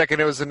did the second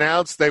it was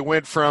announced? They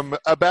went from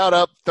about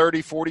up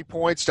 30, 40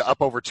 points to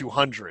up over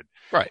 200.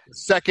 Right. The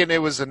second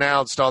it was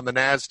announced on the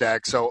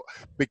NASDAQ, so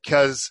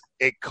because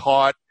it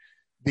caught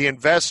the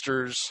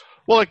investors'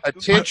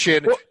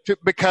 attention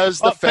because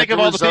the Federal think of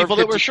all the Reserve people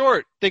that were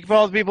short. Think of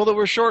all the people that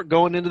were short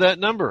going into that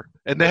number,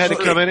 and they had to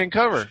come in and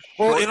cover.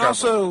 Well, Short and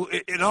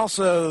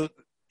also,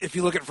 if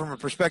you look at it from a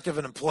perspective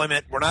of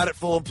employment, we're not at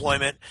full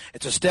employment.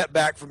 It's a step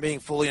back from being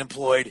fully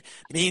employed,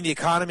 meaning the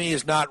economy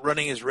is not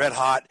running as red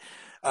hot,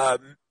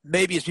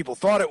 maybe as people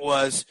thought it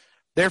was.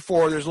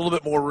 Therefore, there's a little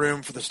bit more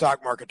room for the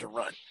stock market to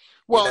run.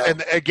 Well,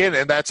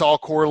 and that's all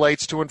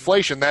correlates to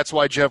inflation. That's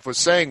why Jeff was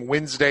saying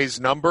Wednesday's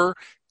number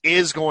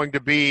is going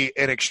to be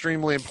an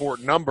extremely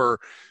important number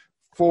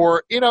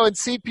for, and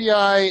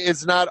CPI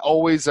is not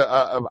always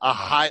a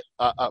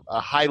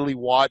highly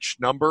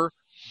watched number,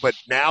 but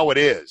now it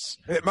is.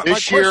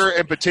 This year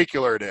in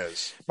particular it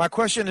is. My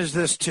question is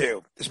this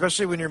too,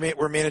 especially when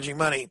we're managing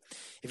money.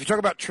 If you talk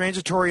about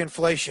transitory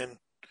inflation,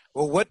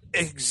 well, what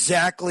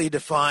exactly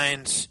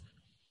defines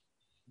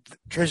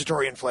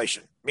transitory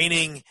inflation?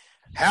 Meaning,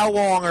 how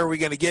long are we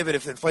going to give it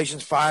if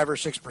inflation's 5 or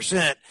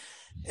 6%?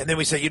 And then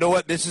we say, you know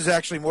what, this is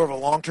actually more of a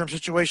long-term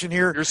situation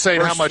here. You're saying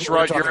how much versus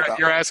what we're run? talking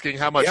You're about. asking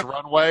how much Yep.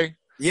 runway?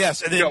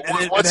 Yes, and then,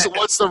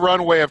 What's the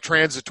runway of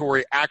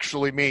transitory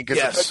actually mean? Because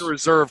Yes. the Federal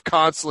Reserve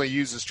constantly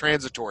uses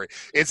transitory.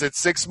 Is it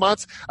 6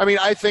 months? I mean,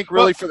 I think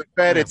really for the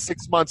Fed, it's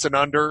 6 months and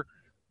under,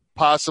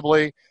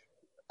 possibly.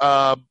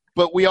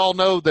 But we all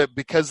know that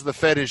because the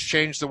Fed has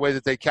changed the way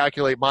that they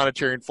calculate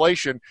monetary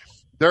inflation,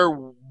 they're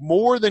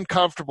more than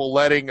comfortable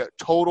letting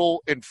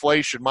total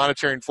inflation,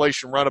 monetary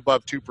inflation, run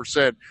above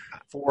 2%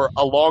 for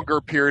a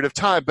longer period of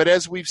time. But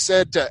as we've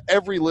said to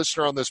every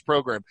listener on this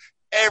program,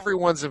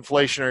 everyone's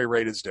inflationary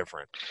rate is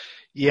different.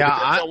 Yeah, It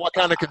depends on what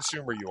kind of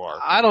consumer you are.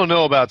 I don't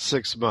know about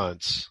 6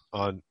 months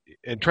on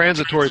and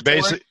transitory.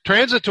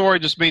 Transitory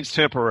just means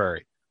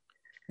temporary.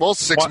 Well,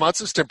 6 months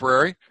is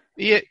temporary.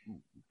 Yeah,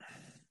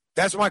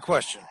 that's my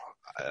question.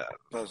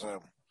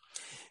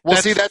 Well,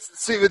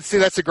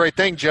 that's a great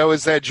thing, Joe,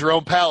 is that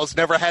Jerome Powell has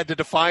never had to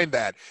define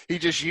that. He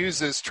just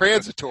uses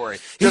transitory.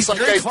 He's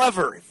very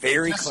clever.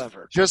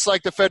 Just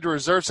like the Federal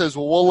Reserve says,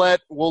 well,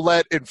 we'll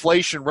let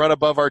inflation run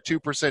above our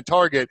 2%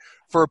 target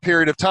for a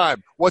period of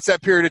time. What's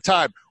that period of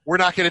time? We're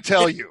not going to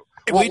tell you.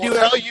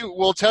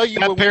 We'll tell you.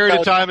 That period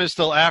of time is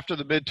still after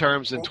the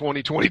midterms in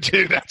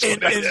 2022. That's what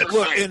that is.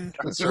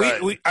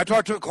 Look, I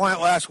talked to a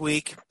client last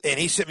week, and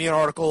he sent me an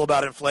article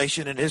about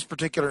inflation in his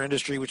particular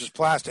industry, which is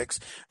plastics.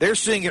 They're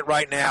seeing it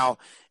right now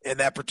in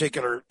that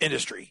particular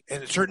industry.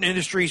 And in certain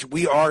industries,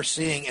 we are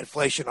seeing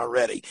inflation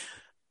already.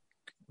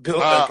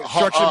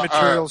 Construction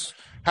materials.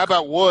 How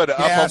about wood? Gas,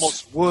 up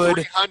almost wood,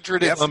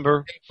 300%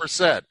 lumber.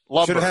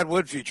 Lumber. Should have had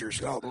wood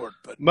futures. Oh Lord!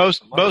 But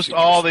most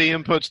all the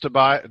inputs to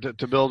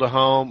build a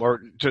home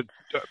or to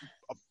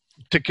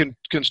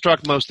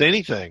construct most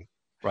anything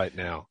right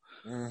now.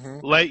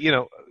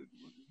 Mm-hmm.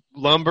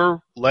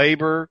 Lumber,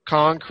 labor,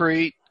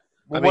 concrete.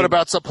 Well, what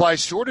about supply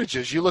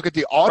shortages? You look at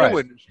the auto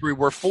industry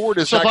where Ford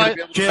is not going to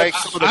be able to make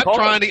some of the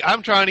cars.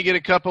 I'm trying to get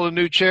a couple of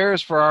new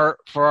chairs for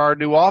our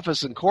new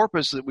office in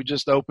Corpus that we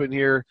just opened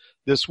here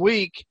this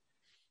week.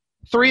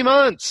 3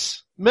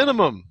 months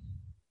minimum.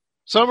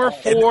 Some are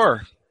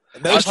 4.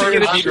 And those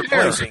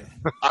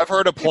I've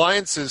heard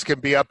appliances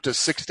can be up to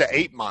 6 to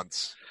 8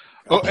 months.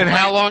 Oh, and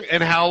how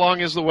long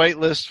is the wait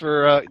list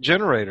for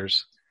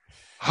generators?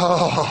 6,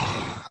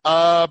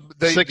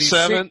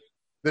 7.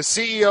 The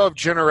CEO of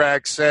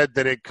Generac said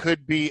that it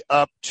could be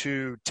up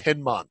to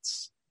 10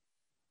 months.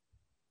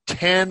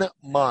 10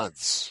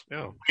 months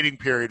waiting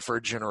period for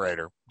a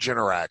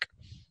Generac.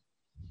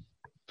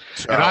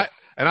 So,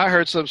 And I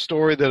heard some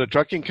story that a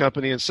trucking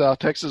company in South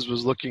Texas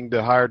was looking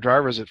to hire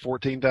drivers at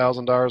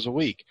 $14,000 a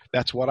week.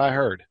 That's what I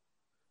heard.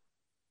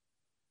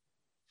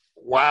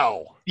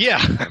 Wow. Yeah.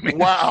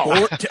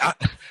 Wow.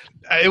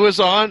 It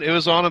was on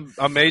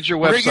a major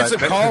website. We're getting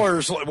some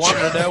callers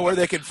wanting to know where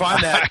they can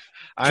find that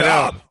I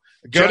job. know.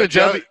 Go to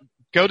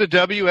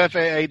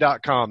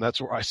WFAA.com.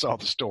 That's where I saw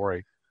the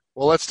story.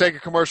 Well, let's take a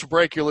commercial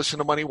break. You're listening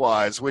to Money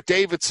Wise with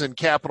Davidson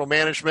Capital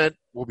Management.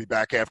 We'll be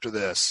back after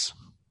this.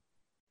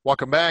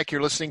 Welcome back.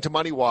 You're listening to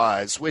Money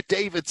Wise with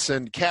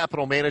Davidson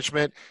Capital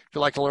Management. If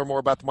you'd like to learn more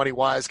about the Money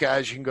Wise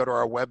guys, you can go to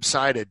our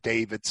website at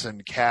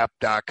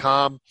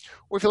davidsoncap.com.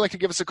 Or if you'd like to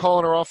give us a call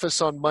in our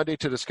office on Monday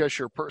to discuss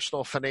your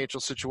personal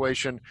financial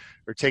situation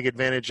or take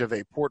advantage of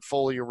a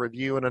portfolio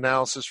review and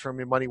analysis from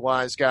your Money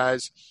Wise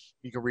guys,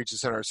 you can reach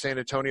us in our San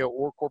Antonio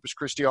or Corpus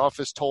Christi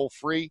office toll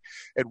free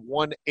at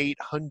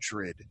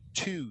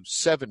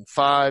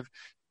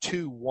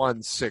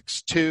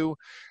 1-800-275-2162.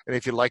 And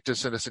if you'd like to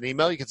send us an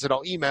email, you can send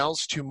all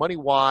emails to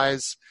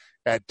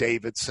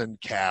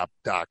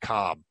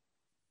moneywise@davidsoncap.com.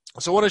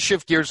 So I want to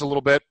shift gears a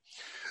little bit.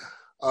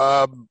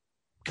 Kind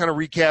of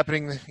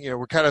recapping,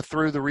 we're kind of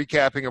through the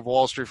recapping of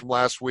Wall Street from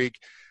last week.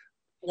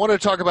 I want to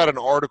talk about an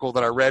article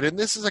that I read, and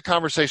this is a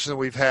conversation that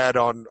we've had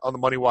on the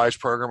Money Wise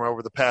program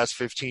over the past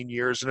 15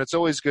 years, and it's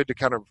always good to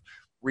kind of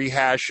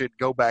rehash it,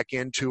 go back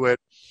into it.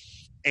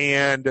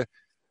 And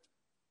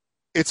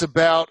it's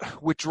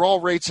about withdrawal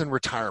rates in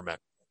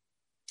retirement.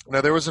 Now,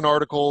 there was an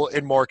article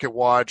in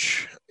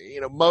MarketWatch.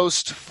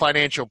 Most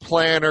financial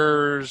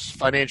planners,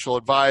 financial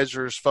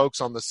advisors, folks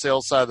on the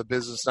sales side of the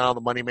business, not on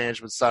the money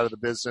management side of the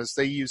business,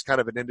 they use kind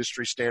of an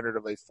industry standard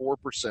of a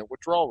 4%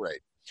 withdrawal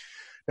rate.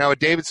 Now, at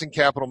Davidson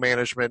Capital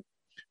Management,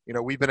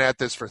 we've been at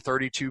this for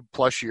 32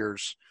 plus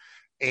years,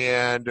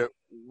 and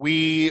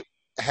we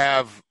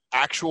have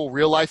actual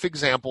real-life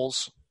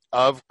examples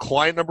of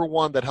client number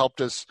one that helped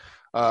us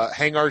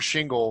hang our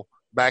shingle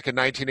back in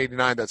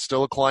 1989. That's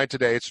still a client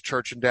today. It's a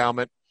church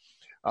endowment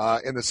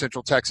in the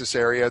Central Texas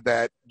area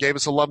that gave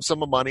us a lump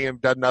sum of money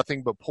and done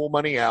nothing but pull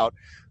money out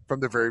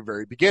from the very,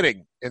 very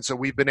beginning. And so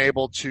we've been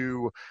able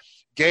to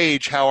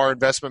gauge how our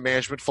investment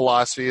management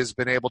philosophy has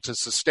been able to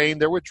sustain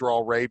their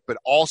withdrawal rate, but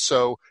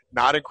also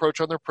not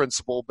encroach on their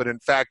principal, but in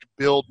fact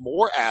build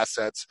more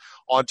assets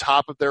on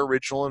top of their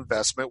original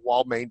investment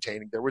while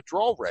maintaining their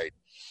withdrawal rate.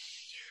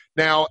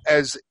 Now,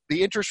 as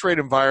the interest rate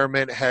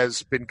environment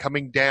has been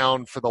coming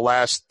down for the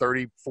last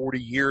 30,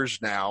 40 years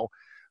now,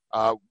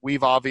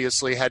 we've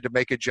obviously had to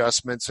make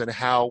adjustments in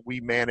how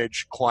we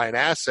manage client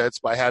assets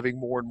by having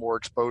more and more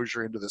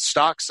exposure into the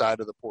stock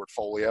side of the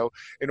portfolio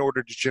in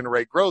order to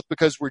generate growth,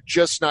 because we're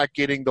just not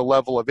getting the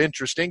level of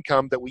interest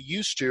income that we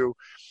used to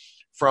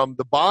from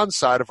the bond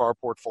side of our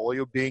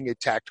portfolio, being a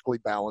tactically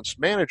balanced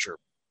manager.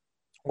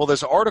 Well,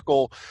 this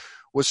article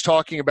was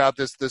talking about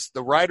this.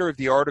 The writer of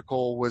the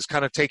article was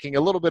kind of taking a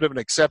little bit of an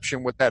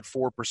exception with that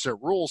 4%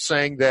 rule,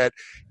 saying that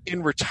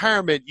in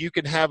retirement you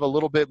can have a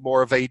little bit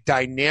more of a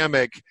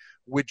dynamic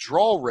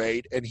withdrawal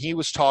rate, and he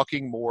was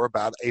talking more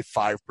about a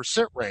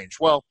 5% range.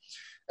 Well,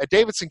 at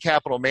Davidson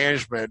Capital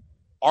Management,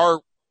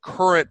 our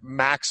current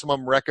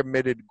maximum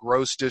recommended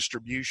gross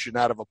distribution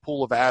out of a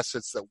pool of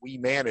assets that we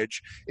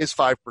manage is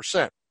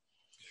 5%.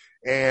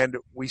 And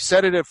we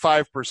set it at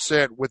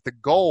 5% with the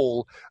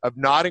goal of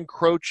not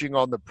encroaching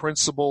on the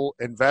principal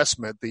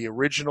investment, the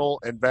original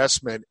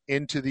investment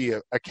into the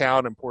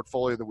account and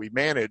portfolio that we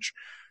manage,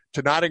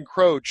 to not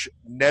encroach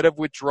net of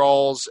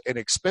withdrawals and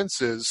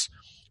expenses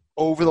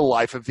over the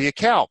life of the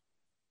account.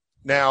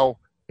 Now,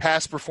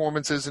 past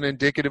performance isn't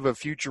indicative of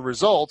future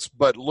results,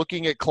 but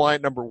looking at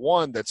client number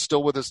one that's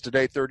still with us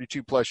today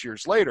 32 plus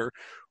years later,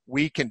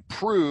 we can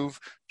prove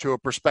to a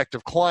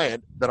prospective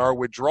client that our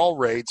withdrawal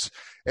rates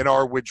and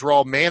our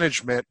withdrawal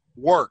management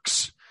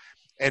works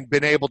and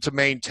been able to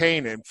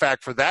maintain, in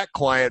fact, for that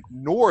client,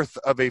 north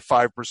of a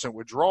 5%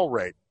 withdrawal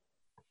rate.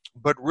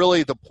 But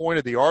really the point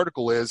of the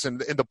article is,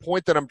 and the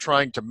point that I'm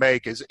trying to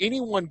make is,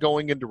 anyone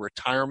going into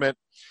retirement,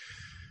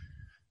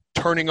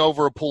 turning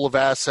over a pool of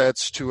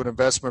assets to an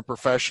investment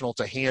professional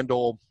to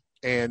handle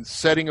and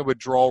setting a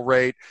withdrawal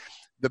rate,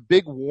 the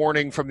big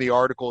warning from the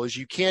article is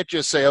you can't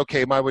just say,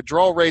 okay, my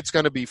withdrawal rate's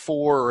going to be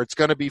 4 or it's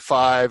going to be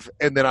 5,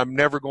 and then I'm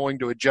never going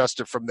to adjust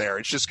it from there.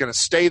 It's just going to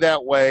stay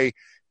that way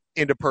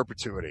into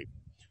perpetuity.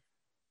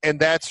 And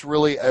that's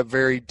really a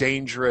very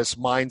dangerous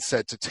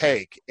mindset to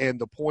take. And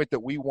the point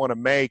that we want to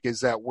make is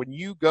that when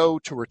you go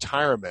to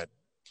retirement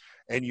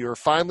and you're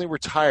finally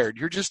retired,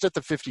 you're just at the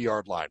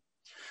 50-yard line,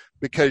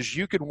 because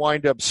you could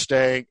wind up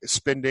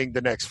spending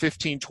the next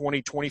 15,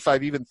 20,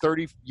 25, even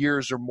 30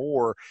 years or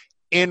more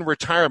in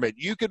retirement.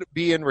 You could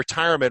be in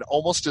retirement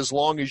almost as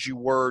long as you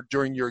were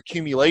during your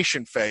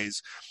accumulation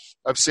phase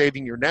of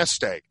saving your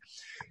nest egg.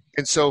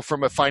 And so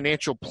from a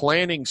financial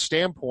planning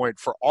standpoint,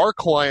 for our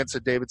clients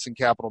at Davidson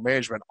Capital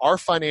Management, our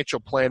financial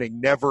planning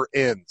never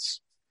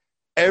ends.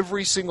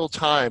 Every single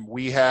time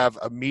we have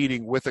a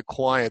meeting with a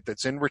client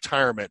that's in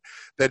retirement,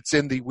 that's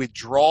in the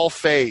withdrawal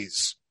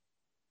phase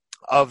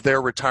of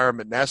their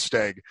retirement nest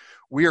egg,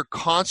 we are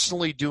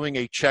constantly doing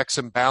a checks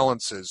and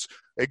balances,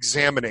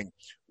 examining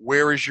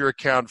where is your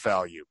account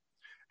value?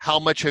 How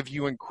much have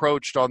you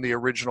encroached on the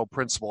original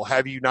principal?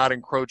 Have you not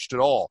encroached at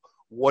all?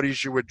 What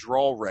is your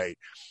withdrawal rate?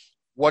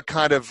 What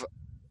kind of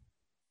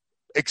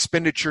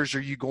expenditures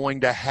are you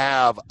going to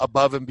have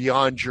above and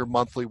beyond your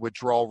monthly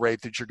withdrawal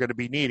rate that you're going to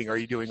be needing? Are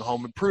you doing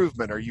home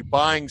improvement? Are you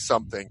buying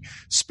something,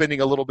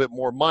 spending a little bit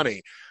more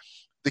money?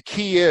 The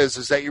key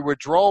is that your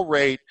withdrawal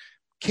rate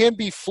can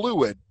be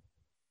fluid,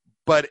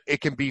 but it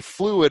can be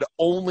fluid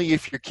only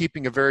if you're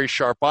keeping a very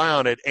sharp eye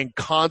on it and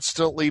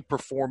constantly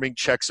performing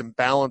checks and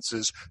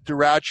balances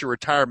throughout your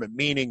retirement,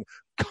 meaning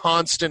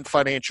constant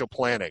financial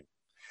planning.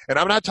 And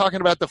I'm not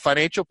talking about the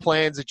financial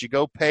plans that you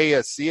go pay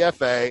a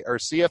CFA or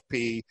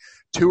CFP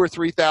 $2,000 or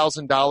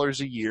 $3,000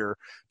 a year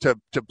to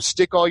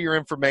stick all your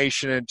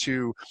information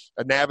into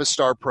a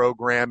Navistar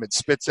program. It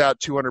spits out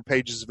 200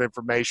 pages of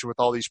information with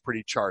all these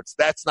pretty charts.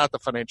 That's not the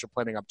financial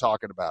planning I'm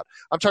talking about.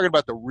 I'm talking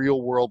about the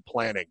real world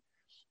planning.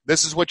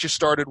 This is what you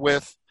started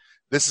with.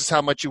 This is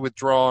how much you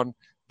withdrawn.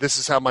 This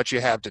is how much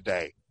you have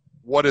today.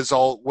 What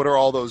are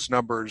all those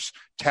numbers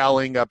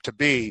tallying up to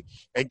be?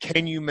 And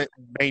can you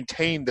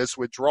maintain this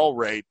withdrawal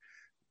rate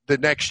the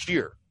next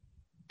year,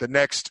 the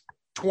next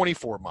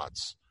 24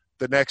 months,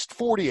 the next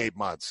 48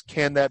 months?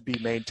 Can that be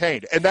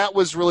maintained? And that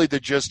was really the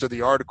gist of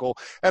the article.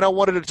 And I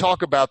wanted to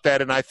talk about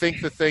that. And I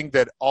think the thing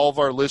that all of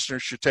our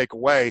listeners should take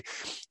away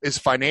is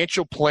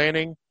financial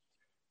planning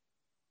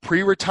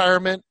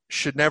pre-retirement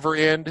should never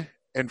end,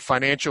 and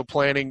financial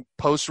planning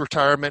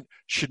post-retirement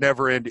should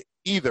never end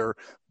either,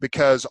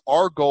 because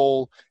our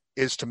goal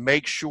is to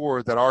make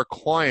sure that our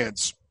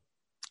clients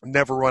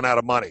never run out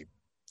of money.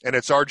 And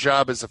it's our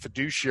job as a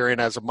fiduciary and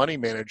as a money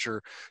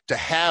manager to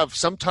have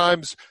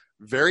sometimes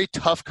very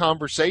tough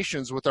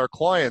conversations with our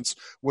clients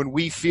when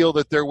we feel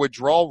that their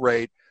withdrawal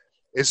rate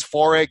is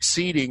far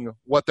exceeding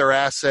what their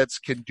assets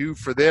can do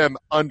for them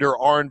under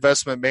our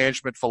investment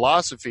management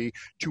philosophy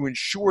to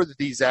ensure that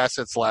these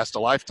assets last a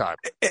lifetime.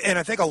 And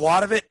I think a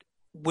lot of it,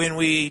 when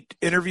we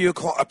interview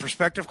a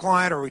prospective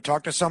client or we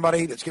talk to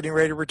somebody that's getting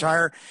ready to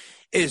retire,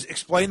 is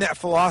explain that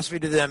philosophy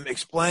to them,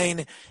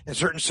 explain in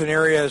certain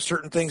scenarios,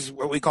 certain things,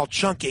 what we call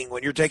chunking,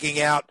 when you're taking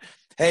out,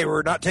 hey,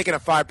 we're not taking a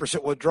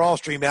 5% withdrawal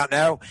stream out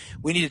now.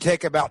 We need to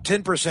take about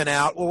 10%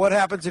 out. Well, what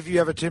happens if you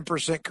have a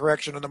 10%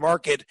 correction in the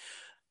market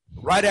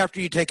right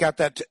after you take out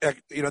that,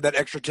 that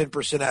extra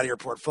 10% out of your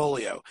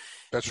portfolio?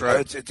 That's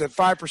right. It's a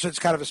 5% is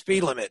kind of a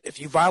speed limit.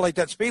 If you violate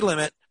that speed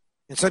limit,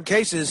 in some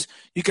cases,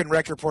 you can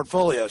wreck your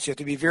portfolio. So you have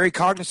to be very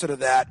cognizant of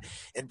that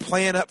and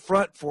plan up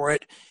front for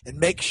it and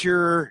make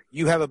sure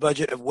you have a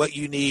budget of what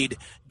you need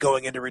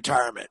going into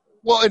retirement.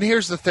 Well, and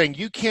here's the thing.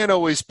 You can't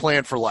always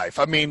plan for life.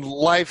 I mean,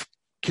 life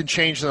can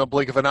change in the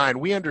blink of an eye, and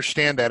we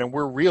understand that, and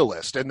we're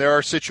realists. And there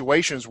are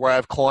situations where I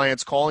have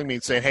clients calling me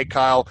and saying, hey,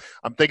 Kyle,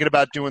 I'm thinking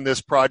about doing this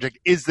project.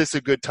 Is this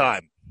a good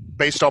time?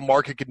 Based on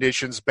market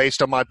conditions,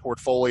 based on my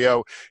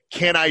portfolio,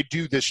 can I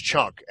do this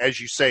chunk,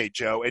 as you say,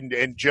 Joe?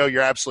 And Joe,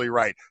 you're absolutely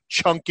right.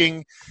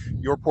 Chunking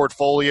your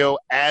portfolio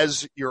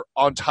as you're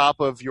on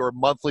top of your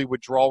monthly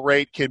withdrawal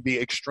rate can be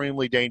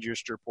extremely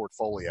dangerous to your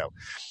portfolio.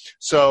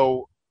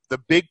 So the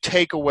big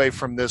takeaway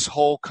from this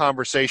whole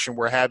conversation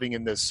we're having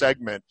in this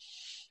segment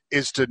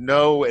is to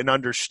know and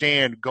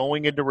understand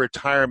going into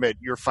retirement,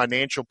 your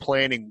financial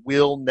planning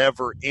will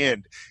never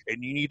end,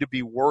 and you need to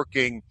be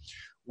working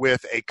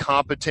with a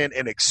competent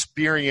and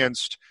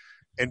experienced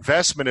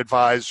investment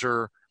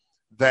advisor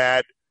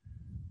that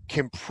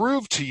can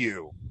prove to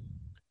you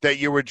that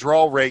your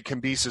withdrawal rate can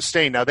be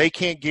sustained. Now, they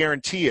can't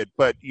guarantee it,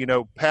 but,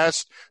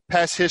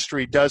 past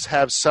history does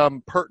have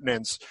some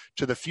pertinence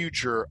to the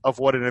future of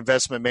what an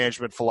investment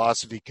management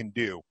philosophy can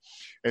do.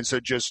 And so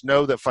just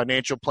know that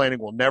financial planning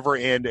will never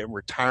end, and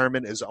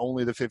retirement is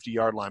only the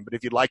 50-yard line. But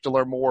if you'd like to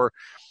learn more,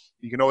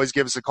 you can always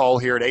give us a call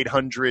here at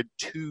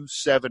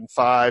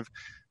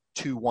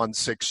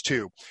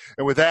 800-275-2162.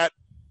 And with that,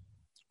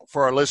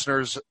 for our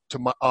listeners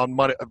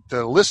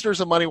the listeners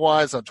of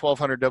MoneyWise on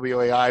 1200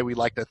 WAI, we'd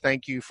like to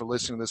thank you for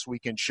listening to this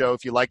weekend show.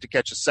 If you'd like to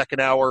catch a second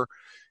hour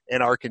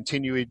in our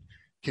continued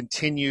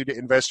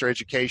investor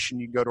education,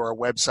 you can go to our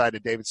website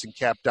at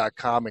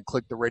davidsoncap.com and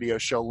click the radio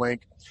show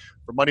link.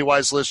 For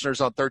MoneyWise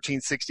listeners on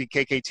 1360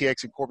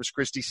 KKTX in Corpus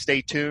Christi,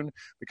 stay tuned,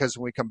 because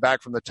when we come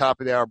back from the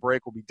top of the hour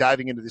break, we'll be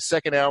diving into the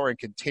second hour and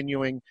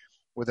continuing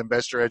with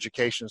investor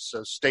education.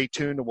 So stay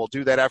tuned, and we'll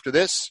do that after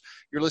this.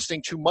 You're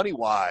listening to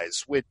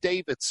MoneyWise with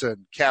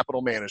Davidson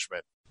Capital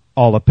Management.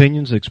 All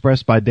opinions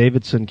expressed by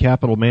Davidson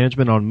Capital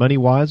Management on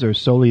MoneyWise are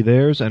solely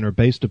theirs and are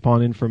based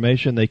upon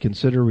information they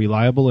consider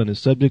reliable and is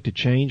subject to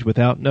change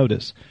without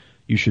notice.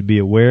 You should be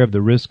aware of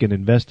the risk in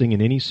investing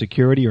in any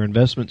security or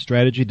investment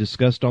strategy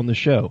discussed on the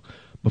show.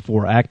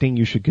 Before acting,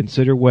 you should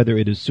consider whether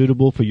it is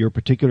suitable for your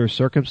particular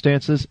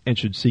circumstances and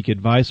should seek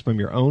advice from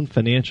your own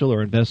financial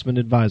or investment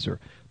advisor.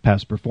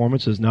 Past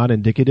performance is not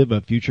indicative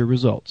of future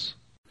results.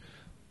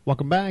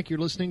 Welcome back. You're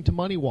listening to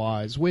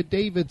MoneyWise with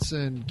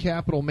Davidson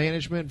Capital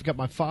Management. I've got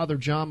my father,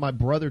 John, my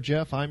brother,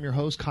 Jeff. I'm your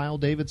host, Kyle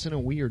Davidson,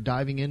 and we are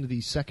diving into the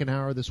second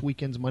hour of this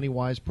weekend's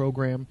MoneyWise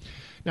program.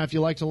 Now, if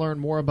you'd like to learn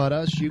more about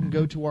us, you can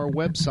go to our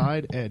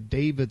website at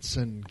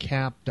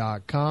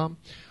davidsoncap.com.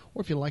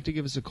 Or if you'd like to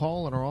give us a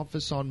call in our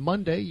office on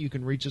Monday, you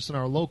can reach us in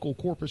our local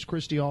Corpus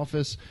Christi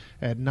office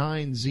at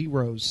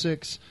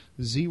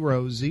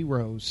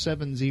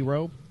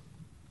 906-0070.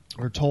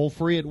 Or toll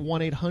free at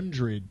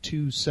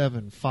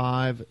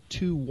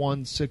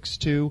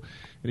 1-800-275-2162.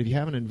 And if you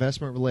have an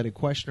investment-related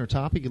question or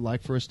topic you'd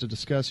like for us to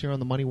discuss here on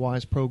the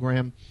MoneyWise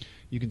program,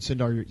 you can send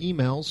all your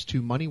emails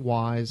to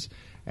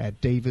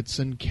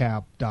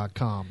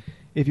moneywise@davidsoncap.com.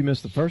 If you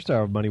missed the first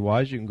hour of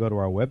MoneyWise, you can go to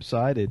our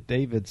website at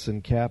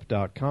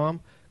davidsoncap.com.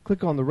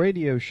 Click on the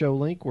radio show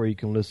link where you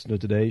can listen to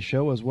today's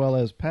show as well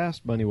as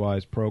past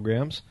MoneyWise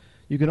programs.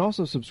 You can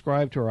also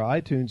subscribe to our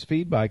iTunes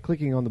feed by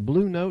clicking on the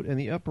blue note in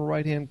the upper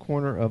right-hand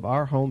corner of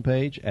our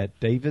homepage at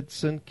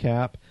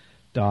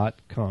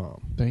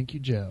davidsoncap.com. Thank you,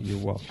 Jeff.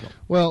 You're welcome.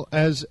 Well,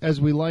 as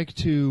we like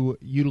to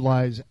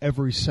utilize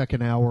every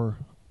second hour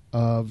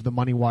of the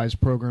MoneyWise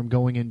program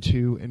going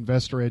into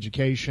investor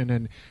education,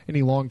 and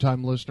any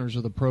longtime listeners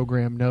of the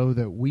program know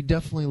that we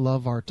definitely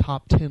love our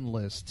top 10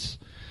 lists.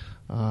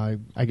 I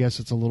guess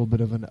it's a little bit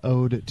of an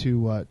ode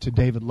to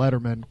David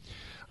Letterman.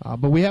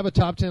 But we have a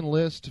top 10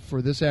 list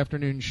for this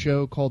afternoon's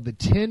show called The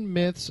 10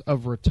 Myths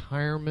of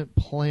Retirement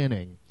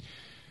Planning.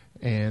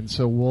 And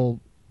so we'll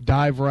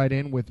dive right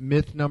in with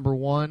myth number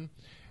 1.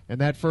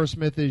 And that first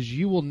myth is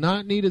you will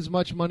not need as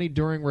much money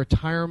during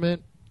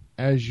retirement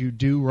as you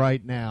do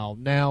right now.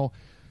 Now,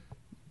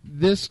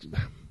 this,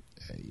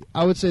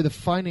 I would say the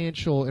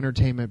financial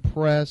entertainment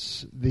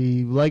press,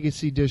 the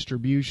legacy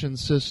distribution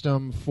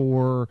system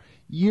for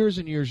years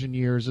and years and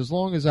years, as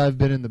long as I've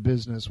been in the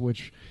business,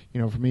 which,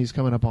 for me is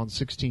coming up on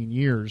 16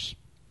 years,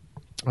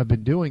 I've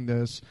been doing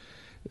this,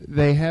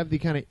 they have the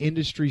kind of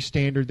industry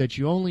standard that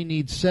you only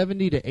need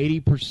 70 to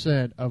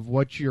 80% of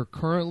what you're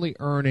currently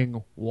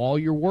earning while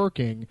you're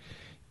working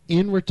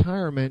in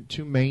retirement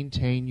to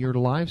maintain your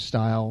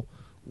lifestyle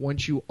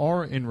once you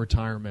are in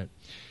retirement.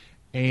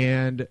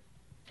 And,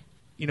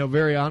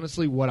 very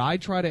honestly, what I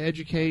try to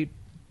educate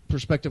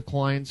prospective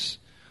clients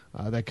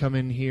that come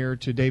in here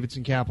to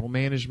Davidson Capital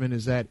Management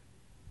is that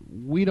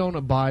we don't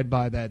abide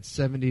by that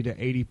 70 to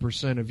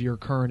 80% of your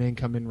current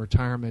income in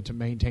retirement to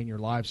maintain your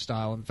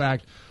lifestyle. In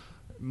fact,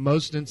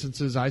 most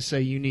instances I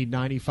say you need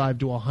 95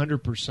 to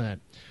 100%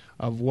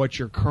 of what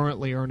you're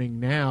currently earning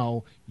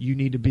now. You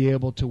need to be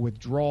able to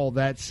withdraw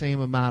that same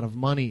amount of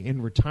money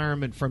in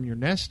retirement from your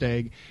nest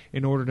egg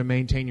in order to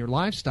maintain your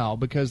lifestyle,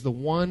 because the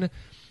one,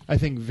 I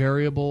think,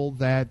 variable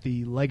that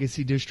the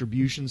legacy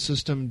distribution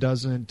system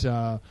doesn't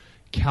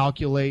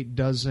calculate,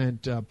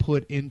 doesn't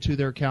put into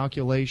their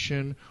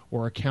calculation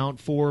or account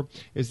for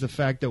is the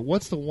fact that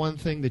what's the one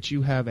thing that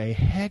you have a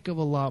heck of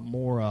a lot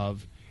more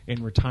of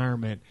in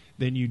retirement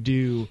than you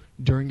do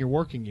during your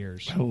working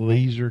years?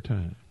 Leisure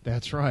time.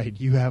 That's right.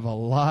 You have a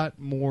lot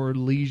more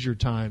leisure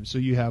time, so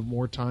you have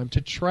more time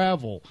to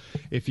travel.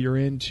 If you're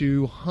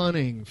into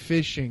hunting,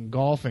 fishing,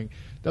 golfing,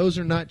 those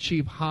are not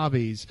cheap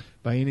hobbies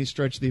by any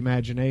stretch of the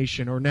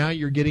imagination. Or now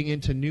you're getting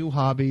into new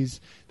hobbies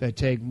that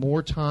take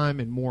more time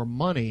and more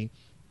money.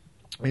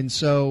 And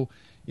so,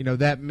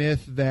 that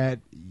myth that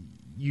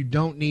you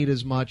don't need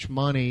as much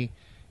money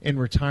in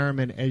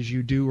retirement as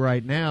you do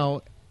right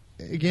now,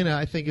 again,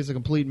 I think is a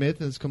complete myth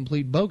and it's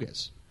complete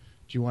bogus.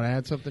 Do you want to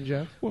add something,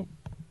 Jeff? Well,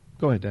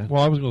 go ahead, Dan.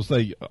 Well, I was going to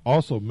say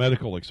also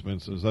medical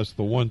expenses. That's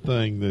the one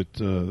thing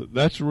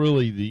that's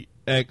really the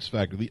X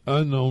factor, the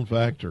unknown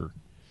factor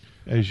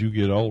as you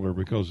get older,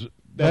 because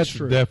That's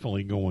true.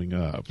 Definitely going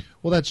up.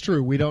 Well, that's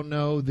true. We don't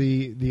know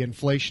the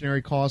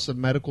inflationary costs of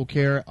medical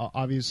care.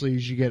 Obviously,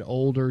 as you get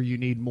older, you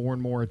need more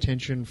and more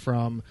attention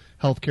from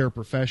healthcare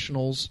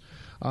professionals.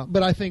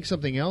 But I think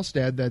something else,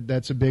 Dad,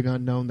 that's a big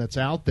unknown that's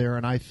out there,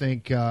 and I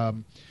think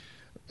I'm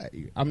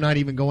not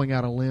even going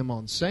out on a limb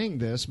on saying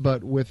this,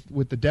 but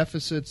with the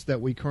deficits that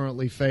we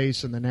currently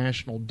face and the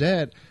national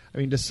debt, I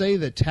mean, to say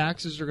that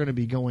taxes are going to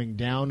be going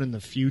down in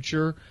the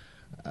future,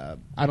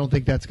 I don't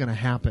think that's going to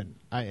happen.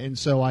 And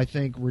so I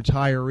think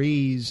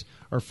retirees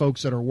or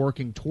folks that are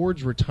working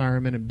towards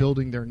retirement and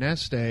building their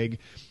nest egg,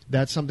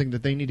 that's something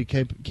that they need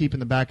to keep in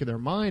the back of their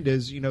mind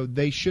is,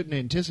 they shouldn't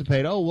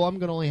anticipate, I'm going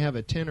to only have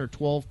a 10 or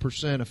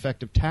 12%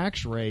 effective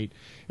tax rate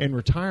in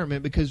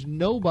retirement, because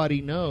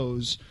nobody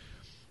knows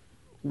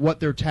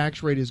what their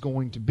tax rate is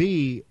going to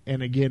be.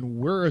 And again,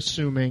 we're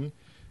assuming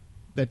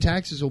that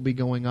taxes will be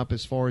going up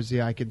as far as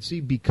the eye can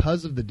see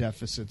because of the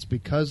deficits,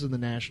 because of the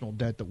national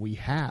debt that we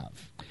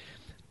have.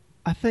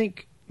 I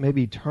think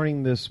maybe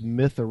turning this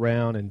myth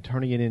around and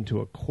turning it into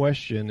a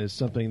question is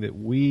something that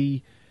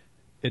we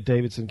at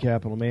Davidson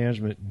Capital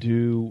Management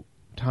do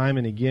time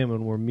and again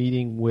when we're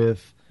meeting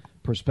with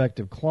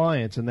prospective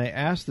clients, and they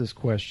ask this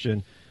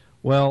question,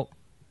 well,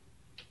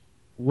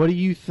 what do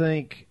you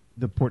think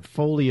the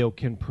portfolio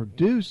can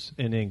produce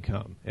in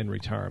income in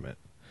retirement?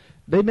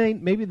 They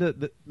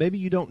maybe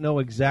you don't know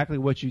exactly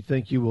what you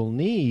think you will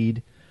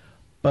need,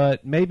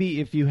 but maybe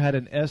if you had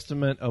an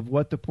estimate of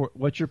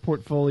what your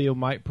portfolio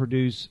might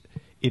produce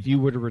if you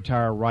were to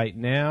retire right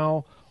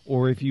now,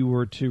 or if you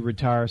were to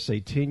retire, say,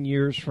 10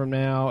 years from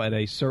now at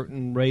a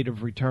certain rate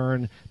of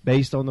return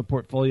based on the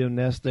portfolio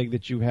nest egg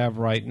that you have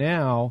right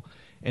now,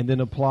 and then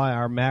apply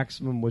our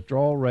maximum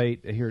withdrawal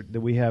rate here that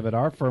we have at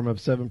our firm of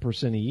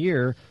 7% a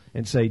year,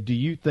 and say, do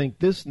you think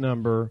this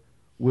number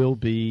will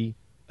be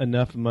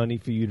enough money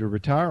for you to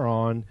retire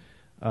on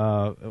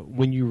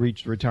when you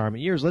reach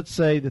retirement years? Let's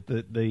say that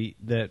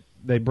that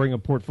they bring a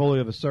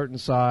portfolio of a certain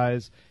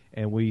size,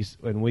 and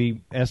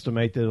we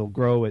estimate that it'll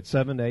grow at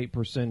 7 to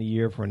 8% a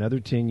year for another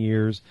 10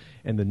 years,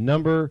 and the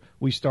number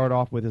we start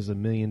off with is $1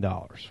 million.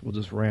 We'll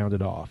just round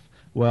it off.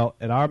 Well,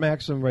 at our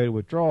maximum rate of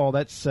withdrawal,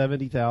 that's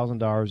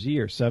 $70,000 a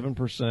year,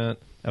 7%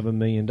 of $1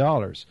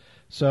 million.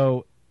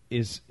 So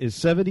is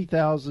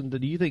 $70,000?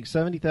 Do you think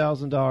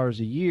 $70,000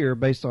 a year,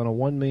 based on a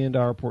 $1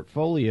 million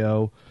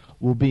portfolio,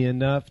 will be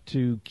enough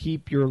to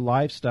keep your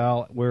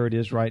lifestyle where it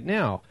is right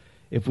now?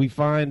 If we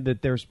find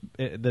that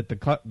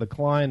the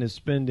client is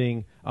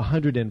spending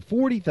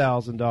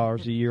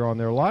 $140,000 a year on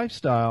their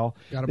lifestyle,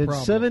 then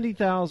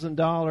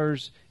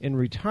 $70,000 in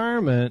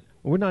retirement,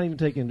 we're not even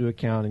taking into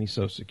account any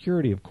Social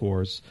Security, of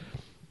course,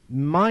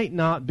 might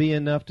not be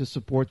enough to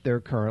support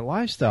their current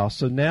lifestyle.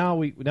 So now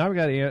we got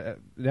to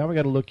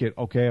look at,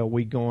 okay, are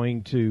we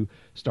going to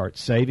start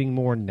saving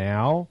more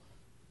now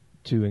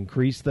to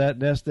increase that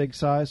nest egg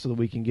size so that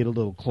we can get a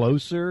little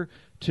closer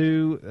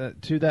to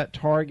that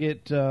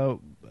target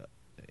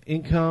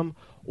income,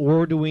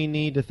 or do we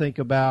need to think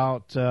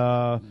about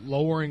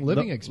lowering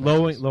living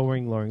expenses,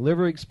 lowering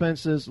living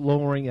expenses,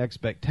 lowering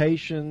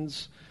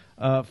expectations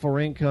for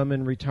income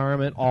in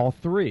retirement? All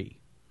three.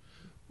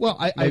 Well,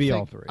 I think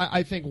all three.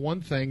 I think one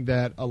thing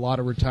that a lot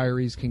of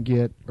retirees can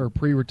get, or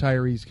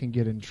pre-retirees can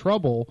get in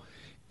trouble,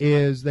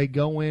 is they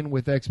go in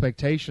with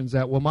expectations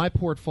that, well, my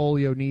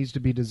portfolio needs to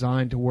be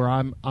designed to where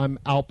I'm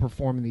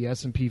outperforming the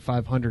S&P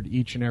 500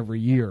 each and every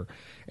year.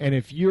 And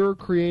if you're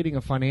creating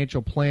a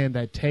financial plan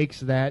that takes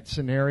that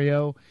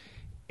scenario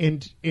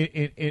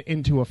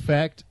into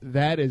effect,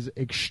 that is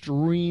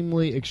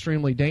extremely,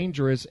 extremely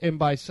dangerous. And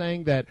by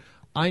saying that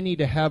I need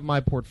to have my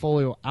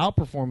portfolio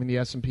outperforming the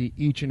S&P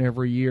each and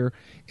every year,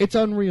 it's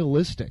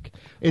unrealistic.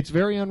 It's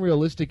very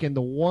unrealistic, and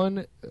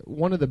one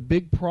of the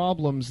big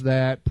problems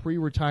that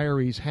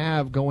pre-retirees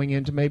have going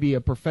into maybe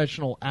a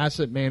professional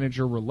asset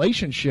manager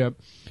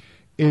relationship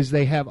is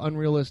they have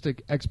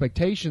unrealistic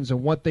expectations,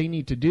 and what they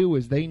need to do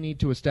is they need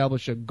to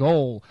establish a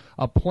goal,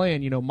 a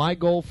plan. My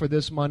goal for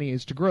this money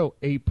is to grow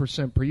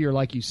 8% per year.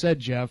 Like you said,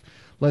 Jeff,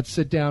 let's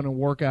sit down and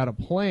work out a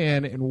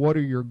plan, and what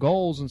are your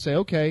goals, and say,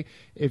 okay,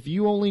 if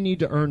you only need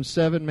to earn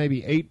 7,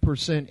 maybe 8%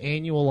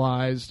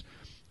 annualized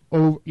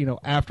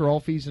after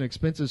all fees and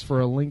expenses for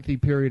a lengthy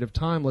period of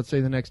time, let's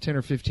say the next 10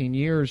 or 15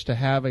 years, to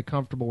have a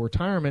comfortable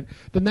retirement,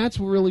 then that's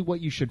really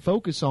what you should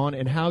focus on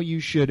and how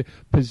you should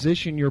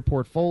position your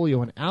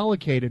portfolio and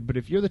allocate it. But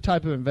if you're the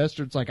type of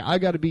investor it's like, I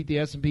got to beat the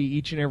S&P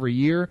each and every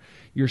year,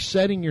 you're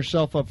setting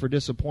yourself up for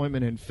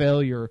disappointment and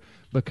failure,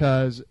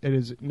 because it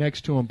is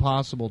next to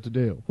impossible to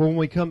do. Well, when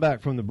we come back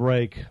from the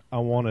break, I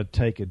want to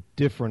take a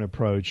different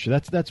approach.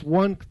 That's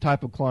one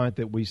type of client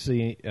that we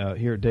see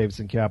here at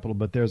Davidson Capital,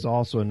 but there's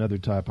also another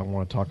type I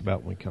want to talk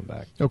about when we come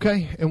back.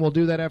 Okay, and we'll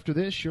do that after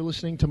this. You're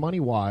listening to Money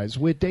Wise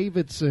with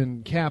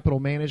Davidson Capital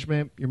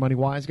Management. Your Money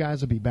Wise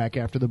guys will be back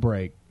after the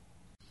break.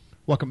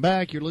 Welcome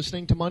back. You're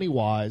listening to Money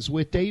Wise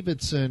with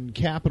Davidson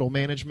Capital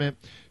Management.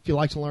 If you'd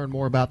like to learn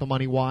more about the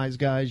Money Wise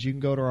guys, you can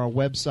go to our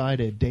website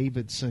at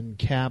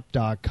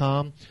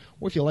davidsoncap.com.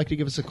 Or if you'd like to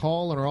give us a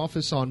call in our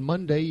office on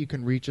Monday, you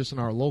can reach us in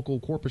our local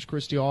Corpus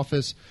Christi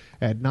office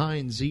at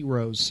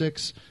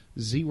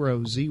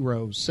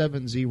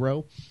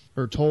 906-0070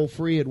 or toll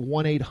free at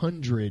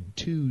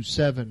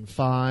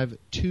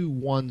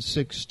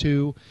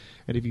 1-800-275-2162.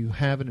 And if you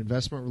have an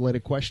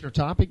investment-related question or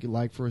topic you'd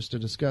like for us to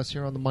discuss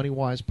here on the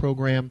MoneyWise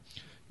program,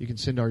 you can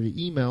send our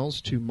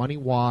emails to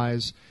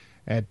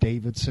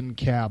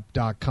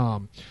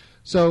moneywise@davidsoncap.com.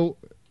 So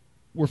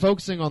we're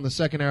focusing on the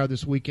second hour of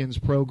this weekend's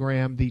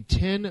program, the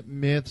 10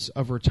 myths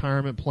of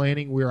retirement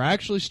planning. We're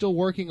actually still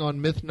working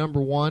on myth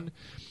number 1.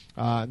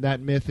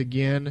 That myth,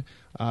 again,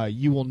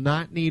 you will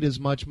not need as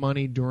much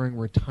money during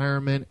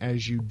retirement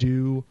as you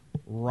do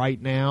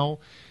right now.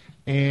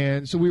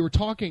 And so we were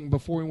talking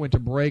before we went to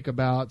break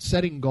about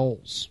setting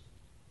goals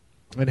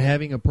and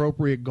having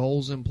appropriate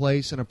goals in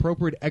place and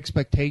appropriate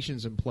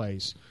expectations in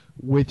place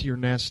with your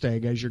nest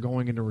egg as you're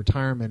going into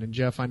retirement. And,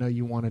 Jeff, I know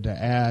you wanted to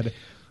add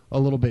a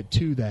little bit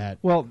to that.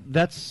 Well,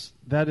 that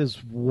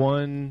is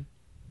one.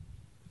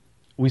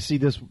 We see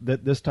this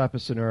type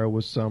of scenario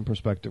with some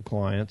prospective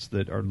clients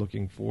that are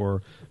looking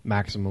for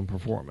maximum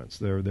performance.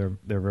 They're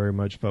very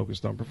much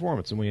focused on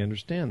performance, and we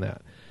understand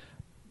that.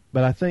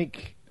 But I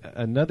think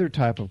another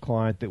type of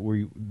client that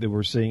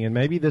we're seeing, and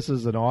maybe this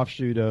is an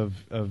offshoot of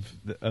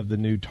the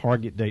new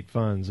target date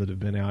funds that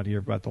have been out here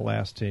about the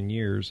last 10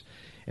 years,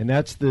 and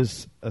that's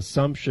this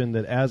assumption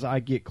that as I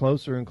get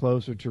closer and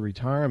closer to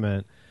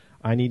retirement,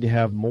 I need to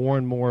have more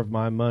and more of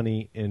my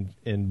money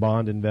in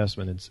bond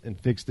investment, in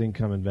fixed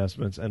income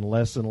investments, and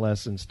less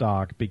in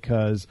stock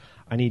because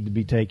I need to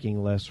be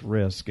taking less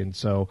risk. And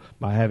so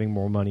by having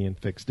more money in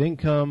fixed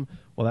income,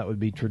 well, that would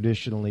be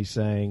traditionally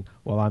saying,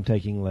 well, I'm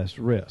taking less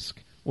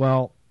risk.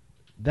 Well,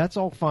 that's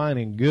all fine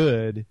and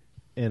good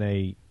in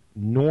a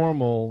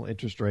normal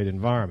interest rate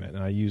environment,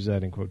 and I use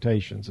that in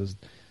quotations.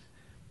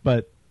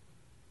 But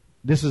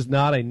this is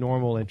not a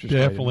normal interest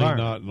rate environment.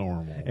 Definitely not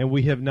normal. And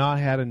we have not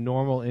had a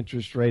normal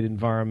interest rate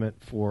environment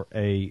for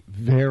a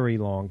very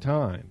long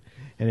time.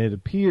 And it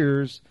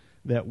appears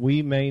that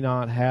we may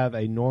not have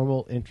a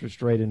normal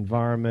interest rate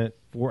environment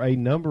for a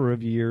number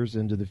of years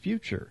into the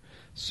future.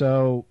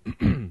 So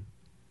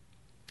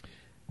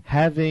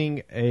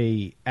having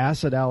a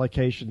asset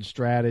allocation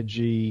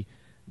strategy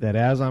that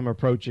as I'm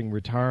approaching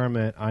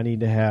retirement, I need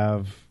to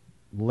have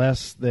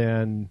less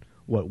than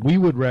what we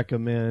would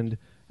recommend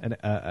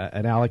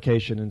an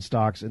allocation in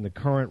stocks in the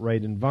current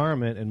rate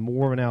environment and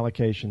more of an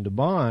allocation to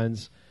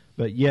bonds,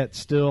 but yet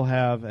still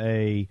have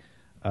a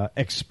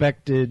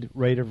expected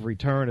rate of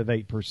return of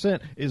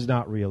 8% is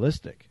not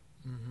realistic.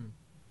 Mm-hmm.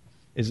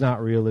 It's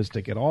not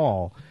realistic at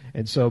all.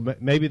 And so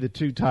maybe the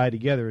two tie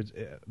together. It's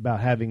about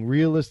having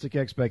realistic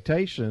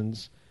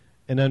expectations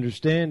and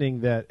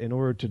understanding that in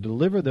order to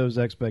deliver those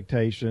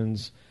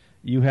expectations,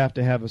 you have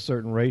to have a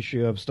certain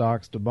ratio of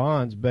stocks to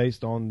bonds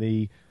based on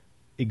the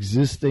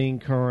existing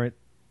current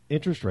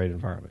interest rate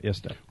environment. Yes,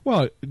 Dave.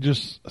 Well,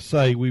 just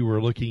say we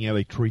were looking at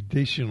a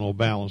traditional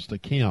balanced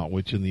account,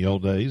 which in the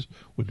old days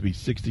would be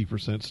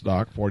 60%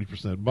 stock,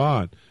 40%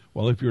 bond.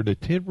 Well, if you're at a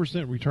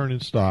 10% return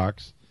in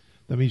stocks,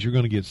 that means you're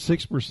going to get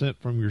 6%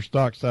 from your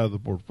stock side of the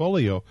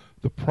portfolio.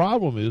 The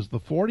problem is the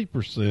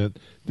 40%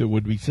 that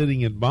would be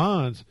sitting in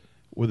bonds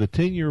with a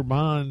 10-year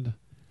bond,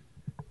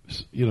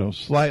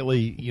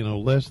 slightly,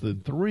 less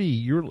than 3,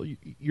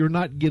 you're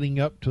not getting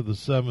up to the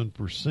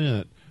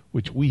 7%,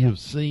 which we have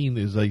seen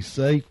is a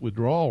safe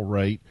withdrawal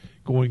rate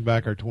going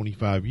back our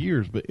 25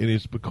 years. And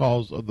it's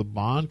because of the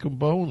bond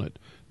component.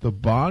 The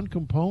bond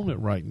component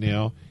right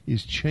now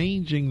is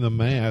changing the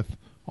math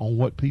on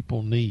what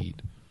people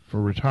need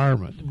for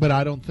retirement. But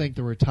I don't think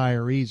the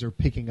retirees are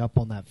picking up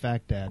on that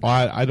fact, Dad.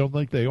 I don't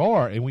think they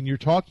are. And when you're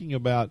talking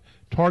about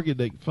target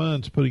date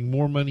funds putting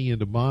more money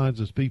into bonds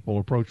as people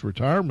approach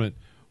retirement,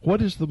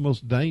 what is the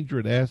most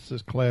dangerous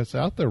asset class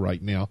out there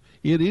right now?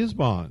 It is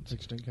bonds.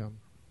 Fixed income.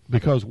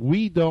 Because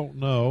we don't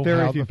know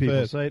very few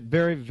people say it.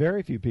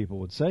 Very few people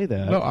would say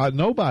that. No,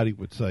 nobody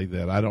would say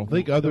that. I don't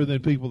think, other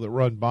than people that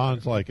run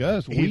bonds like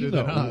us. We know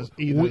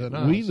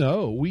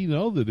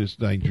that it's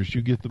dangerous.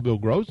 You get the Bill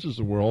Grosses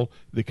of the world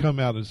that come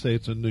out and say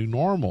it's a new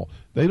normal.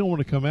 They don't want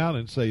to come out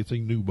and say it's a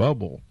new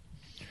bubble.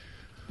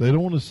 They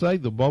don't want to say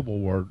the bubble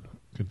word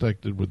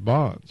connected with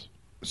bonds.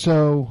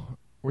 So,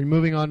 are we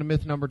moving on to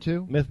myth number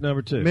 2? Myth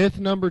number 2. Myth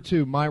number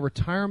 2. My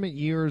retirement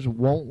years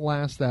won't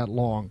last that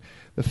long.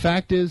 The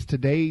fact is,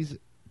 today,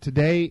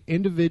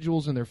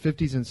 individuals in their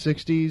 50s and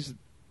 60s,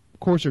 of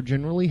course, are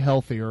generally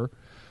healthier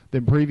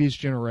than previous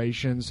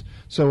generations.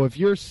 So if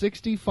you're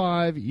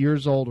 65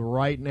 years old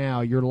right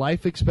now, your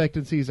life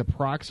expectancy is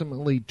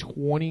approximately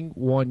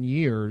 21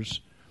 years.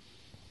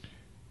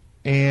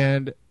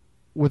 And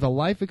with a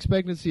life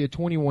expectancy of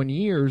 21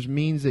 years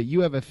means that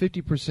you have a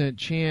 50%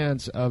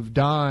 chance of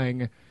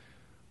dying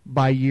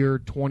by year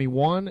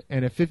 21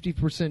 and a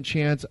 50%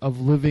 chance of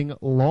living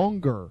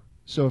longer.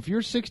 So if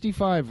you're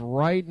 65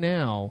 right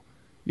now,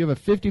 you have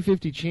a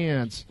 50-50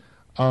 chance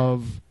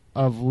of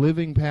of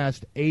living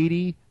past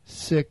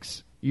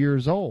 86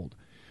 years old.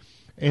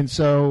 And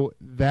so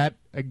that,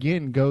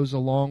 again, goes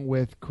along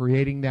with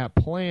creating that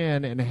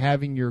plan and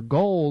having your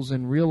goals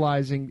and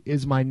realizing,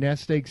 is my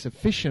nest egg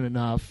sufficient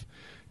enough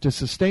to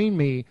sustain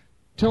me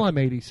till I'm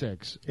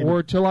 86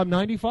 or till I'm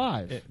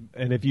 95?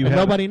 And if you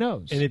nobody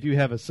knows. And if you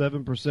have a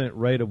 7%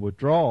 rate of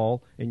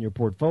withdrawal in your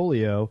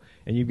portfolio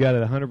and you've got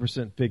a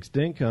 100% fixed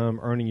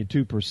income earning you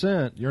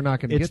 2%, you're not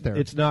going to get there.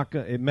 It's not.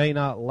 It may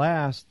not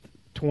last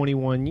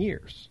 21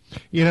 years.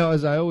 You know,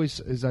 as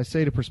I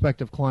say to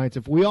prospective clients,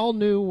 if we all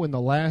knew when the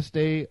last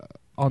day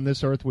on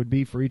this earth would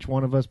be for each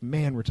one of us,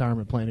 man,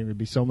 retirement planning would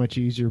be so much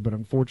easier. But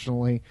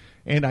unfortunately,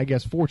 and I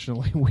guess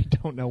fortunately, we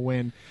don't know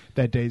when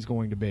that day is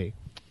going to be.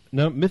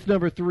 No, myth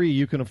number 3,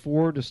 you can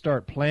afford to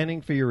start planning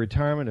for your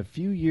retirement a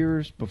few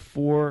years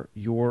before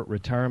your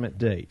retirement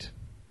date.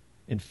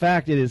 In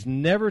fact, it is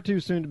never too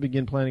soon to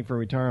begin planning for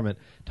retirement.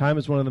 Time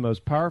is one of the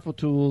most powerful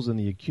tools in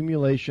the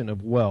accumulation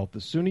of wealth.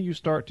 The sooner you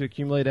start to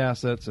accumulate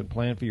assets and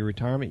plan for your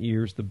retirement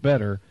years, the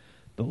better.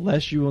 The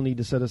less you will need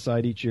to set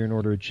aside each year in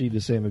order to achieve the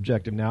same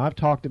objective. Now, I've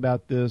talked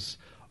about this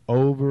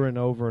over and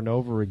over and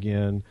over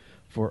again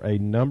for a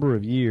number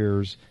of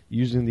years,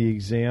 using the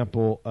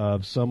example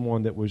of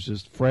someone that was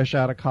just fresh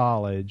out of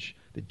college,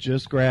 that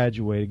just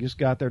graduated, just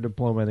got their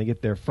diploma, and they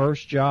get their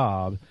first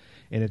job.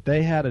 And if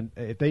they had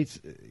this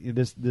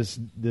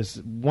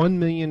 $1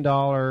 million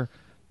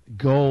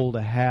goal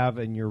to have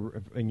in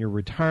your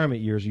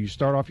retirement years, you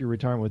start off your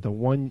retirement with a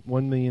 $1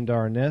 million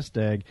nest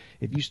egg.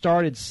 If you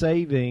started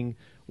saving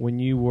when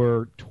you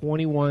were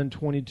 21,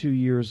 22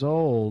 years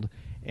old,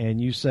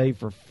 and you saved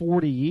for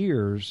 40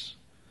 years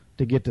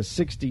to get to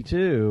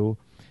 62,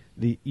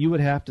 you would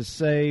have to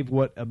save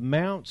what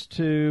amounts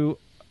to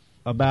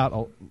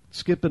about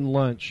skipping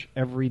lunch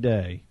every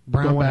day,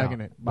 brown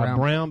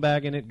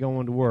bagging it,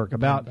 going to work.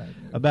 About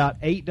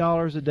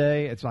 $8 a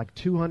day. It's like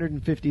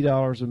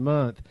 $250 a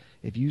month.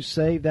 If you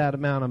save that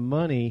amount of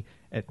money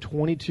at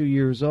 22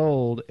 years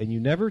old and you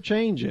never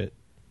change it,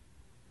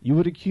 you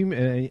would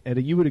accumulate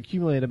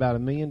about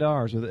 $1 million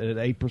at an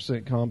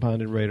 8%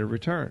 compounded rate of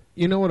return.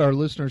 You know what our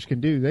listeners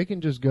can do? They can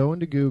just go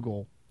into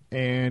Google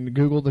and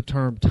Google the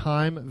term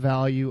time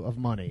value of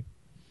money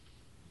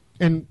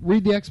and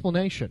read the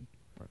explanation.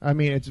 I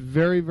mean, it's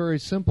very, very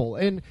simple.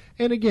 And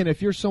again,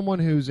 if you're someone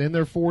who's in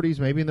their 40s,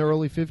 maybe in their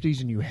early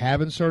 50s, and you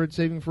haven't started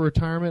saving for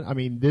retirement, I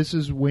mean, this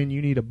is when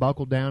you need to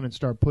buckle down and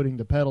start putting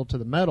the pedal to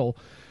the metal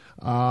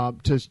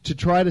to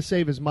try to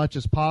save as much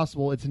as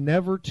possible. It's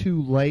never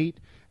too late.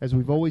 As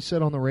we've always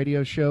said on the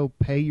radio show,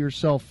 pay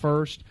yourself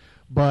first.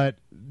 But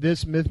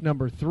this myth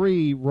number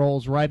 3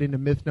 rolls right into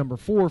myth number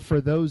 4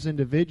 for those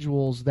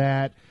individuals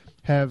that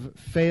have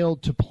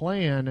failed to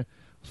plan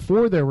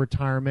for their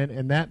retirement,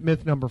 and that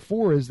myth number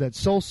 4 is that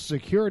Social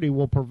Security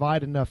will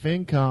provide enough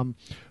income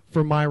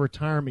for my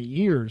retirement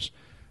years.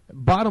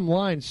 Bottom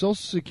line, Social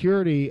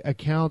Security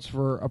accounts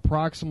for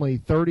approximately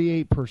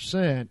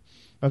 38%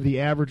 of the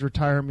average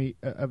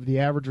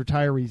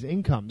retiree's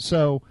income.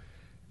 So,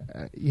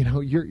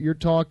 you're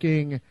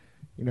talking,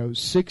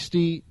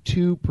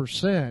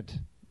 62%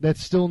 that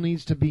still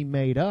needs to be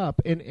made up.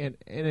 And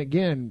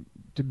again,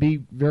 to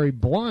be very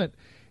blunt,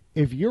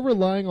 if you're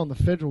relying on the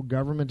federal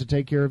government to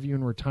take care of you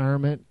in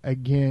retirement,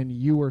 again,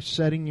 you are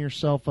setting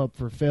yourself up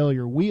for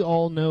failure. We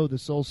all know the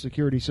Social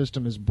Security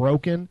system is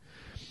broken.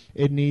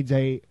 It needs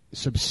a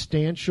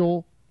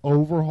substantial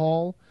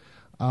overhaul.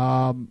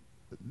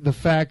 The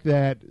fact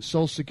that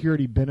Social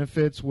Security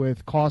benefits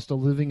with cost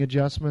of living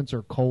adjustments,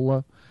 or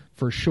COLA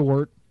for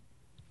short,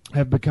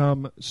 have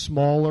become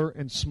smaller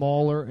and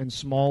smaller and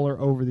smaller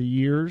over the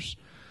years.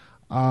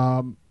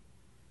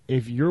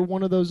 If you're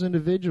one of those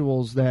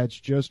individuals that's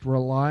just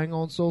relying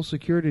on Social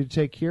Security to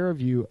take care of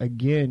you,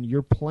 again,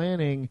 you're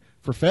planning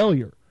for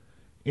failure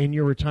in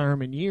your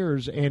retirement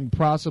years and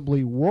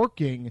possibly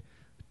working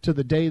to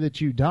the day that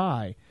you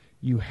die.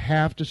 You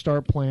have to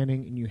start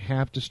planning, and you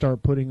have to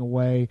start putting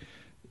away.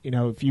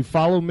 If you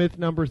follow myth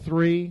number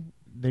 3,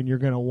 then you're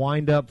going to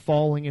wind up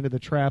falling into the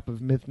trap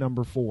of myth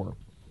number 4.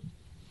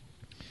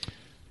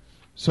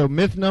 So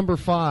myth number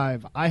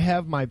 5, I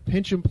have my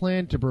pension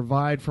plan to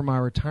provide for my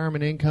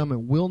retirement income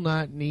and will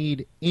not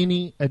need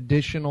any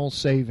additional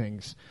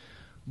savings.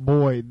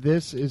 Boy,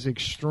 this is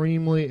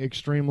extremely,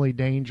 extremely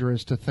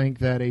dangerous to think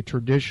that a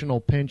traditional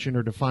pension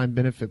or defined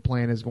benefit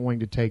plan is going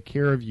to take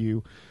care of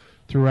you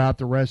throughout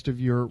the rest of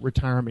your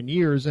retirement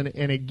years. And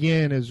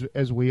again,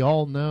 as we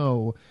all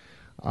know,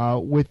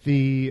 with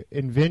the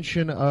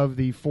invention of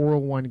the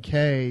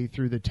 401k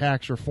through the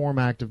Tax Reform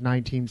Act of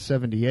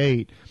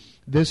 1978,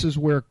 this is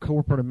where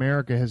corporate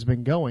America has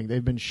been going.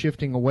 They've been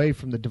shifting away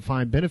from the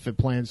defined benefit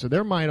plan. So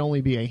there might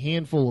only be a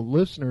handful of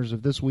listeners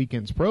of this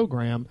weekend's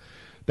program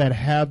that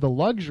have the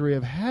luxury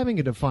of having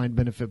a defined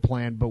benefit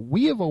plan. But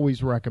we have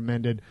always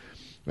recommended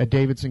at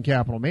Davidson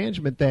Capital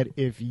Management that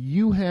if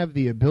you have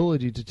the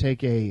ability to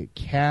take a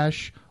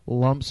cash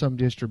lump sum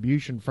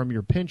distribution from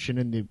your pension,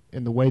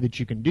 and the way that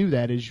you can do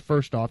that is,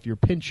 first off, your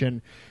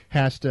pension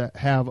has to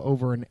have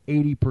over an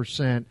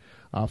 80%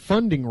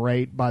 funding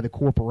rate by the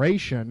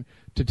corporation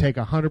to take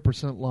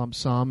 100% lump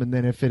sum, and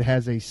then if it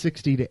has a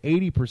 60 to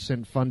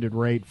 80% funded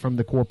rate from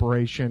the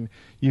corporation,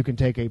 you can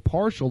take a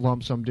partial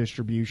lump sum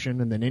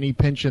distribution, and then any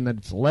pension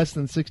that's less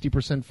than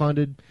 60%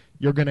 funded,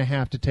 you're going to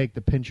have to take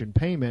the pension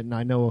payment. And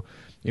I know,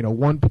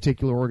 one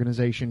particular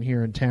organization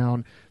here in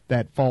town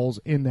that falls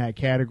in that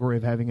category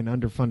of having an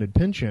underfunded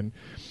pension.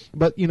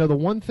 But, the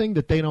one thing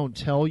that they don't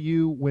tell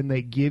you when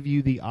they give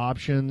you the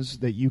options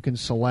that you can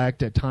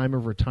select at time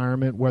of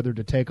retirement, whether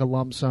to take a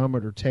lump sum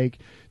or to take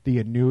the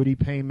annuity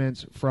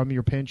payments from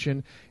your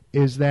pension,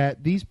 is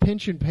that these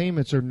pension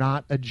payments are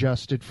not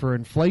adjusted for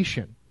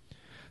inflation.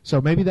 So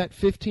maybe that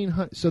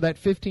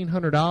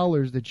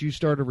 $1,500 that you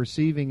started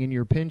receiving in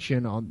your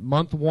pension on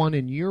month one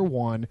and year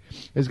one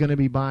is going to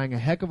be buying a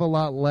heck of a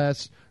lot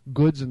less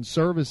goods and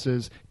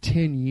services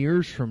 10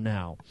 years from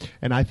now.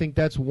 And I think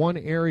that's one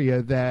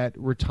area that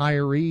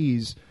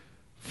retirees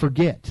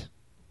forget,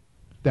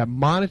 that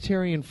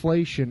monetary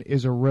inflation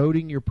is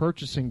eroding your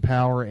purchasing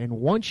power. And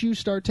once you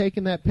start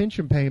taking that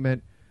pension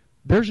payment,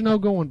 there's no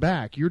going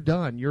back. You're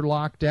done. You're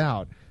locked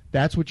out.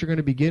 That's what you're going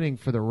to be getting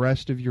for the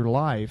rest of your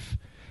life.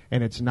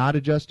 And it's not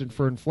adjusted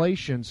for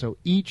inflation, so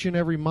each and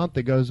every month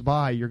that goes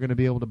by, you're going to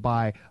be able to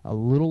buy a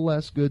little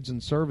less goods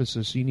and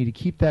services. So you need to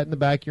keep that in the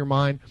back of your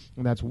mind,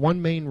 and that's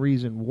one main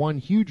reason, one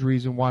huge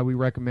reason why we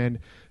recommend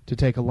to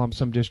take a lump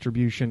sum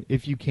distribution,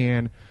 if you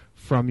can,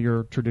 from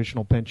your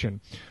traditional pension.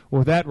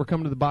 Well, with that, we're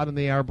coming to the bottom of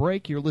the hour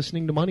break. You're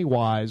listening to Money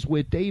Wise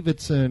with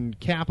Davidson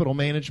Capital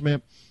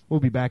Management. We'll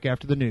be back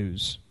after the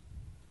news.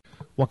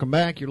 Welcome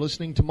back. You're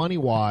listening to Money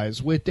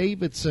Wise with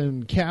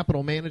Davidson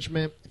Capital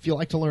Management. If you'd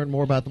like to learn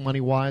more about the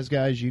Money Wise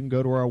guys, you can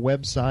go to our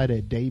website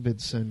at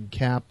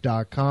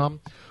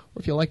davidsoncap.com. Or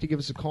if you'd like to give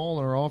us a call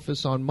in our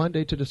office on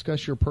Monday to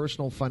discuss your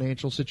personal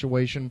financial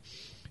situation,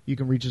 you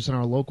can reach us in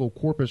our local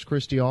Corpus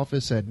Christi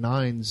office at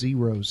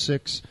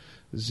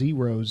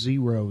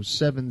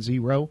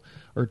 906-0070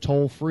 or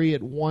toll free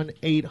at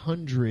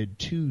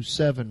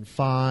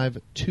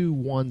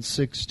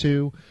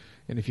 1-800-275-2162.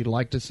 And if you'd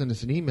like to send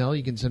us an email,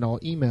 you can send all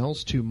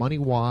emails to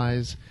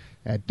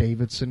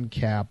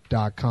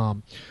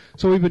moneywise@davidsoncap.com.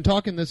 So we've been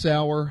talking this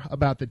hour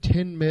about the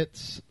 10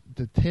 myths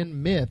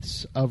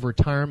of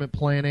retirement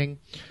planning.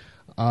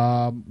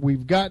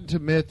 We've gotten to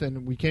myth,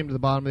 and we came to the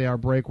bottom of the hour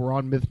break. We're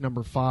on myth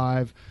number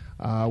 5,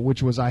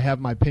 which was I have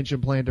my pension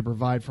plan to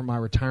provide for my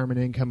retirement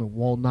income and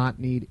will not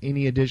need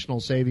any additional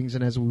savings.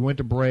 And as we went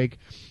to break,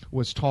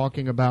 was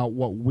talking about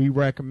what we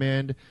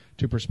recommend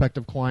to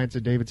prospective clients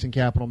at Davidson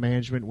Capital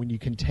Management when you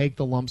can take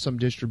the lump sum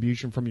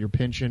distribution from your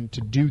pension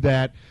to do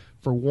that.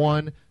 For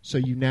one, so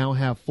you now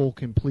have full,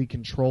 complete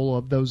control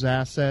of those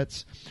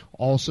assets.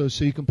 Also,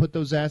 so you can put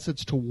those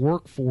assets to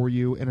work for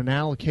you in an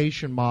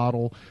allocation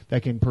model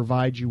that can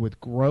provide you with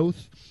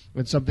growth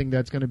and something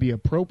that's going to be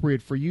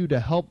appropriate for you to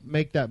help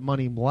make that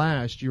money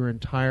last your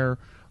entire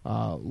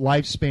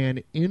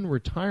lifespan in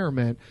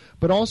retirement,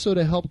 but also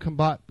to help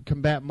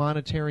combat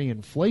monetary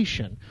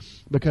inflation.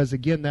 Because,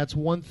 again, that's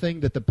one thing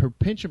that the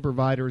pension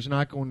provider is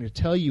not going to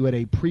tell you at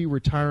a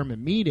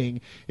pre-retirement meeting,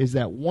 is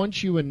that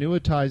once you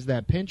annuitize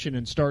that pension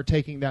and start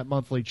taking that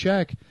monthly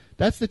check,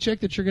 that's the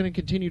check that you're going to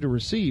continue to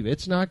receive.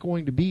 It's not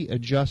going to be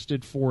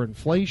adjusted for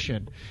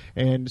inflation.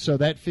 And so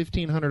that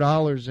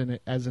 $1,500,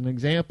 as an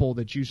example,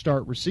 that you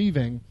start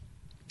receiving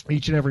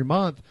each and every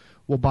month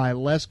will buy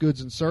less goods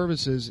and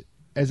services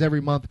as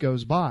every month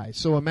goes by.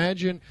 So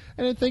imagine,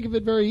 and think of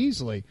it very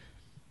easily,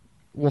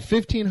 will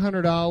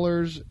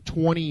 $1,500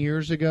 20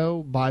 years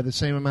ago buy the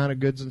same amount of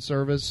goods and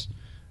service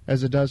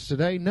as it does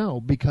today? No,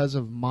 because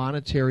of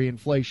monetary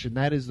inflation.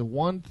 That is the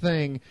one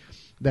thing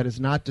that is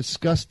not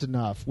discussed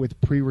enough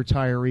with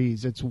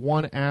pre-retirees. It's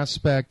one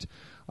aspect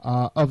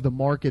of the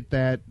market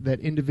that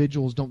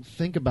individuals don't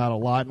think about a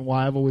lot, and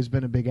why I've always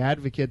been a big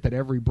advocate that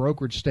every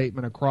brokerage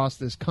statement across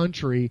this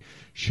country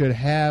should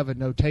have a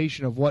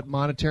notation of what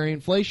monetary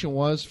inflation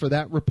was for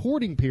that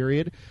reporting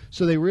period,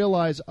 so they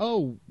realize,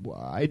 oh,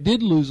 I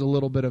did lose a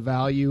little bit of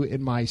value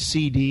in my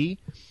CD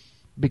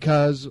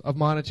because of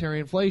monetary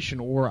inflation,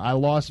 or I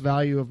lost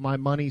value of my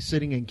money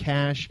sitting in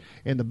cash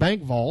in the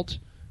bank vault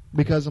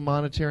because of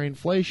monetary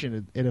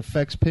inflation. It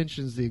affects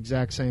pensions the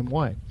exact same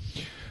way.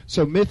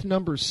 So myth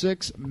number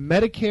 6,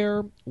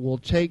 Medicare will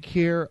take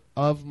care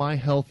of my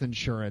health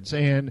insurance.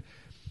 And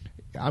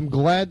I'm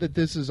glad that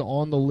this is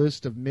on the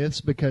list of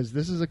myths, because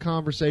this is a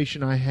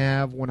conversation I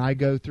have when I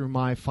go through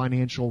my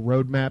financial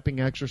road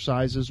mapping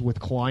exercises with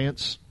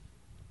clients.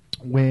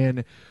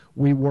 When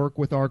we work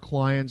with our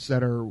clients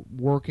that are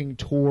working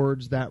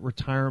towards that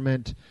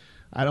retirement,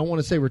 I don't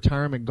want to say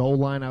retirement goal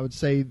line. I would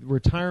say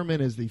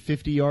retirement is the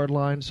 50-yard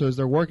line. So as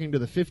they're working to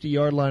the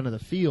 50-yard line of the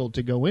field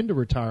to go into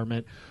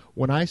retirement,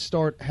 when I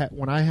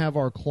have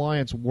our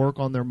clients work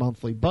on their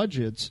monthly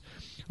budgets,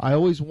 I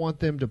always want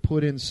them to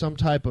put in some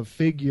type of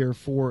figure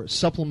for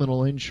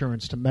supplemental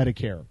insurance to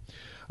Medicare.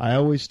 I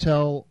always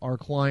tell our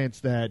clients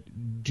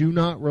that do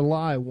not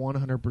rely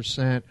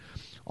 100%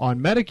 on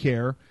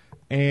Medicare.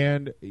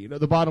 And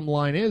the bottom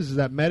line is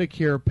that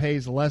Medicare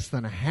pays less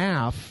than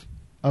half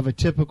of a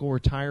typical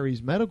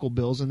retiree's medical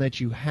bills, and that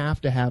you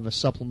have to have a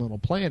supplemental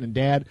plan. And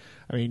Dad,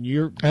 I mean,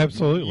 you're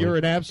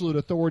an absolute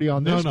authority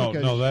on this.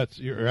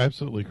 You're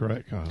absolutely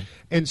correct, Con.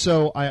 And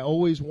so I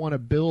always want to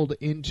build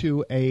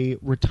into a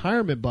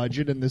retirement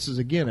budget, and this is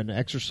again an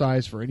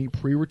exercise for any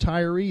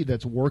pre-retiree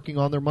that's working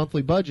on their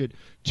monthly budget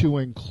to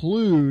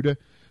include.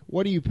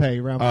 What do you pay?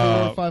 Around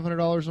 $400 or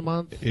 $500 a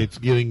month? It's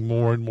getting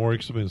more and more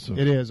expensive.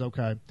 It is,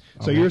 okay.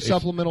 So your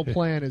supplemental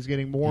plan is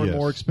getting more and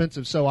more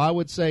expensive. So I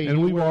would say...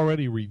 And we've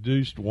already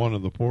reduced one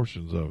of the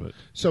portions of it.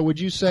 So would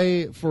you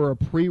say for a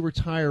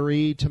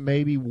pre-retiree to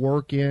maybe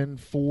work in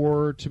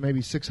 $400 to maybe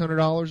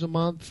 $600 a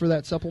month for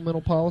that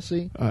supplemental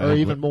policy? Or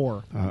even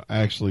more?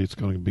 Actually, it's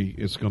going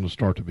to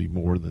start to be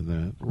more than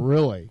that.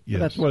 Really? Yes.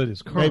 That's what it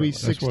is currently.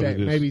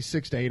 Maybe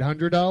 $600 to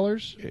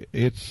 $800?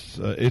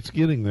 It's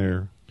getting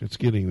there. It's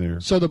getting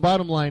there. So the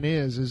bottom line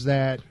is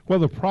that... Well,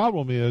 the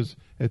problem is,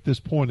 at this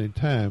point in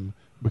time,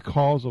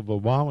 because of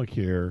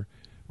Obamacare,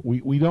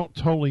 we don't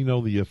totally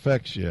know the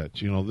effects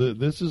yet. You know,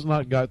 this has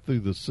not got through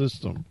the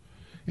system.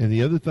 And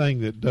the other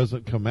thing that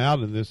doesn't come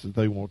out in this that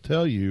they won't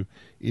tell you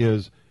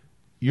is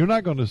you're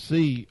not going to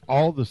see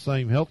all the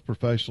same health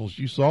professionals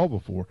you saw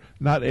before.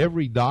 Not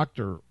every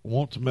doctor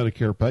wants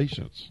Medicare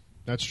patients.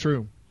 That's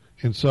true.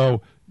 And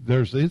so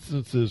there's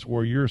instances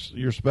where your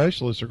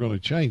specialists are going to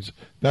change.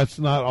 That's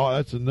not all.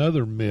 That's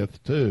another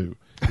myth too.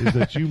 Is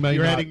that you may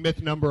you're adding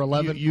myth number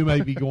 11. You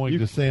may be going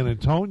to San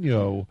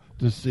Antonio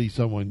to see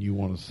someone you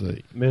want to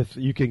see. Myth: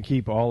 you can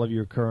keep all of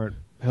your current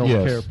health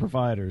care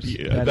providers.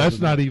 Yeah, that's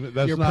not even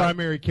your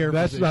primary care.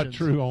 That's physicians. not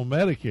true on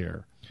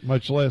Medicare.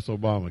 Much less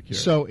Obamacare.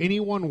 So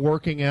anyone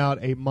working out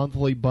a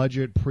monthly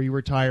budget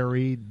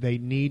pre-retiree, they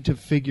need to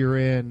figure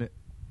in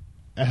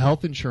a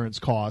health insurance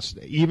cost,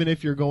 even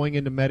if you're going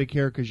into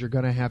Medicare, because you're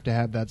going to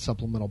have that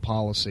supplemental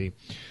policy.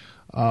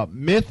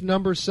 Myth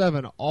number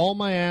 7, all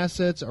my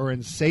assets are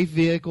in safe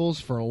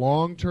vehicles for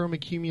long-term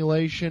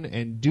accumulation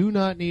and do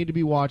not need to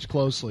be watched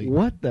closely.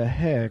 What the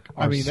heck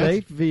are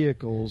safe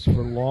vehicles for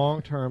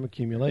long-term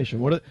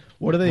accumulation? What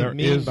do they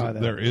mean by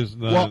that? There is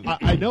none. Well,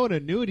 I know an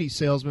annuity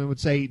salesman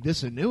would say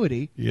this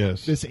annuity,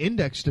 yes, this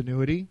indexed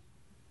annuity,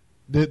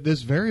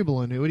 this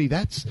variable annuity,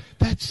 that's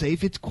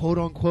safe. It's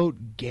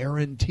quote-unquote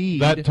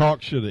guaranteed. That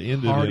talk should have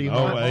ended in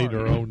 08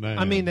 or 09.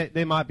 I mean,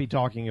 they might be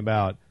talking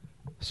about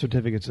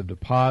certificates of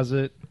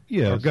deposit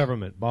or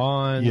government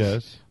bonds.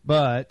 Yes.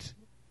 But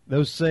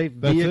those safe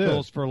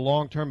vehicles for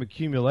long-term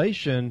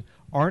accumulation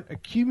aren't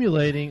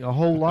accumulating a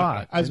whole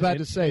lot. I was about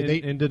to say,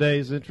 in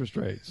today's interest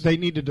rates. They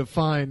need to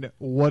define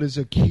what is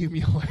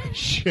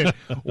accumulation.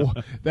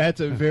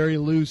 That's a very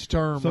loose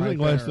term. Something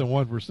less than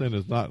 1%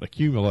 is not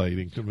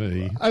accumulating to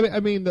me. I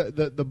mean,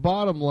 the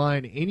bottom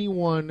line,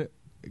 anyone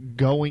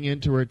going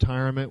into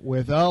retirement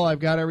with, I've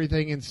got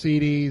everything in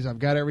CDs, I've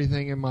got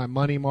everything in my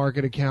money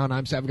market account,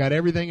 I've got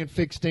everything in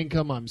fixed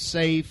income, I'm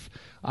safe,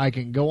 I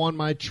can go on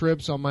my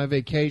trips, on my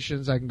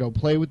vacations, I can go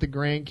play with the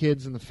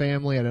grandkids and the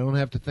family, I don't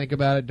have to think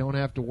about it, don't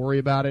have to worry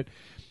about it.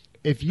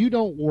 If you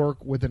don't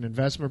work with an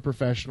investment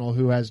professional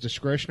who has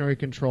discretionary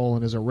control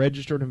and is a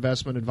registered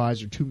investment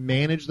advisor to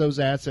manage those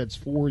assets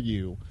for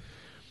you,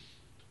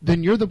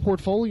 then you're the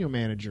portfolio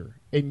manager.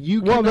 And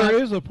you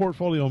there is a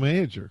portfolio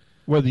manager.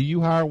 Whether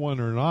you hire one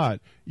or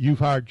not, you've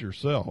hired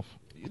yourself.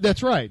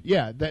 That's right.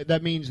 Yeah,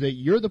 that means that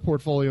you're the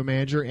portfolio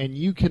manager and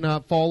you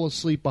cannot fall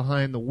asleep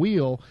behind the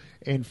wheel.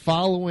 And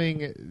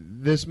following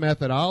this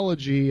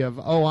methodology of,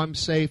 I'm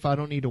safe, I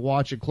don't need to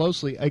watch it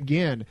closely,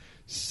 again,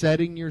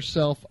 setting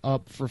yourself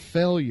up for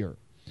failure.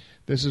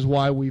 This is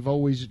why we've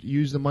always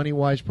used the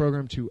MoneyWise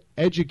program to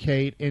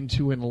educate and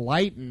to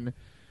enlighten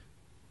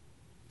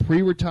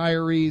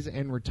pre-retirees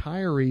and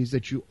retirees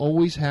that you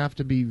always have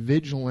to be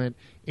vigilant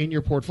in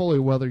your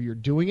portfolio, whether you're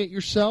doing it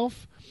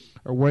yourself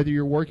or whether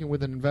you're working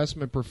with an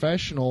investment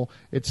professional.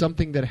 It's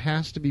something that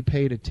has to be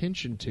paid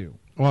attention to.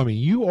 Well, I mean,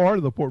 you are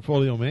the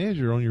portfolio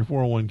manager on your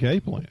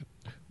 401k plan.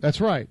 That's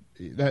right.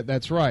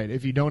 That's right.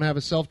 If you don't have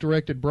a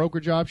self-directed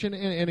brokerage option,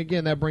 and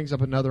again, that brings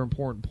up another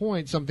important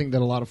point, something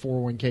that a lot of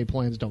 401k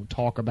plans don't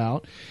talk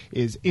about,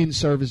 is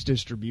in-service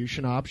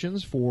distribution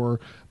options for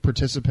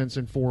participants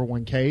in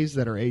 401ks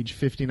that are age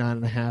 59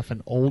 and a half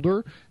and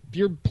older. If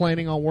you're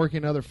planning on working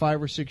another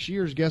 5 or 6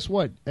 years, guess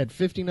what? At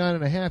 59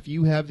 and a half,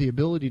 you have the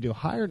ability to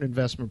hire an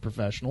investment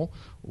professional,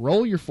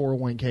 roll your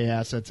 401k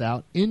assets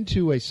out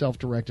into a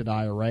self-directed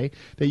IRA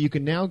that you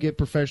can now get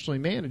professionally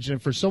managed.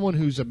 And for someone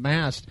who's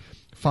amassed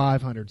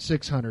 $500,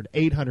 $600,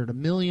 $800, $1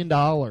 million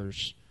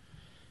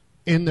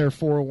in their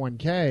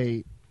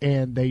 401k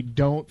and they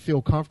don't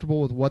feel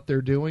comfortable with what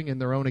they're doing in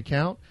their own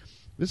account,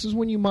 this is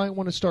when you might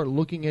want to start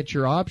looking at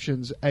your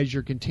options as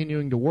you're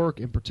continuing to work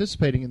and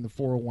participating in the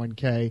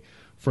 401k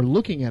for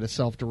looking at a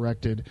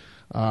self-directed,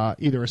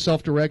 either a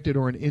self-directed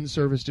or an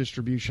in-service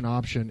distribution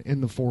option in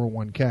the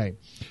 401k.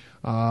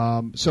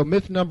 So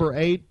myth number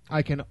 8,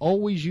 I can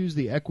always use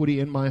the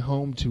equity in my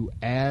home to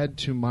add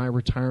to my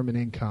retirement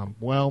income.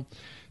 Well,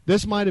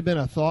 this might have been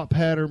a thought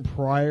pattern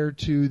prior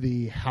to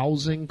the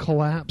housing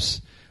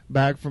collapse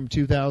back from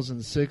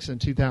 2006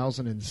 and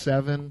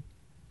 2007.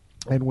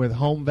 And with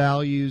home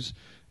values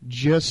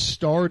just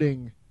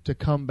starting to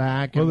come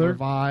back and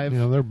revive.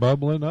 They're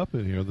bubbling up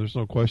in here. There's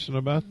no question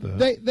about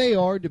that. They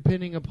are,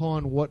 depending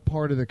upon what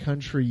part of the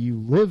country you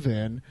live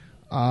in.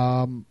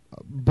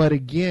 But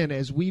again,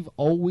 as we've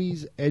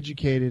always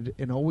educated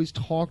and always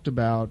talked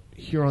about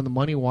here on the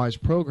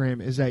MoneyWise program,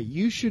 is that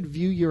you should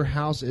view your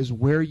house as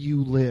where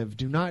you live.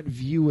 Do not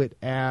view it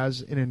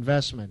as an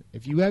investment.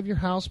 If you have your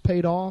house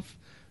paid off,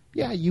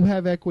 yeah, you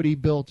have equity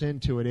built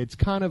into it. It's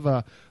kind of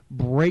a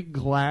break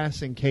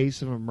glass in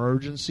case of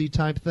emergency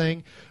type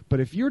thing. But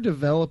if you're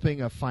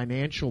developing a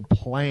financial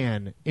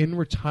plan in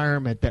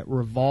retirement that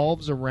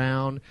revolves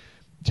around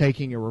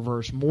taking a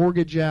reverse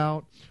mortgage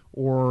out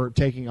or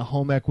taking a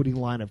home equity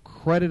line of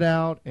credit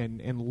out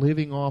and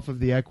living off of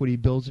the equity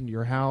built into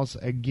your house,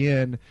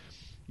 again,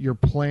 you're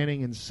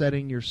planning and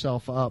setting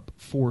yourself up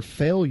for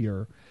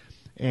failure.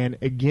 And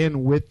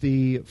again, with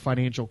the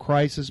financial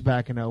crisis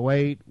back in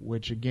 2008,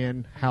 which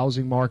again,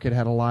 housing market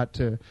had a lot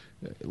to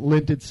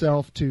lent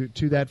itself to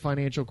that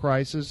financial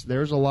crisis,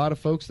 there's a lot of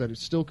folks that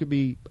still could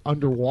be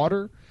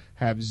underwater,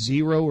 have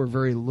zero or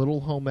very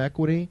little home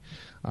equity.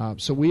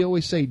 So we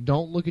always say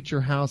don't look at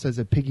your house as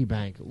a piggy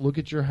bank. Look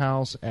at your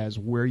house as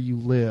where you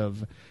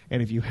live.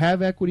 And if you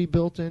have equity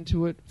built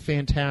into it,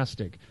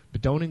 fantastic.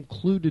 But don't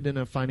include it in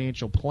a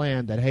financial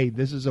plan that, hey,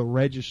 this is a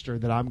register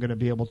that I'm going to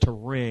be able to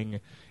ring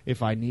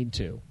if I need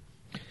to.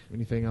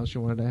 Anything else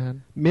you wanted to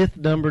add? Myth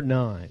number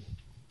 9.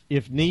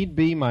 If need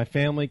be, my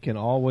family can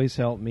always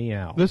help me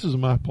out. This is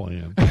my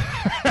plan.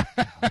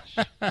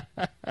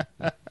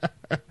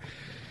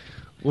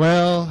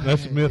 Well,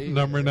 that's myth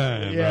number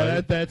 9. Yeah,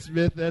 right? that's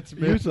myth. That's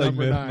myth. You say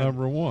number myth 9.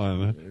 number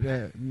 1.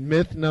 Yeah,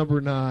 myth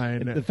number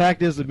 9. The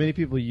fact is that many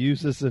people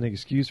use this as an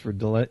excuse for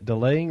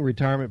delaying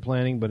retirement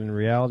planning, but in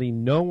reality,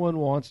 no one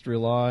wants to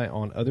rely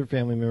on other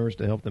family members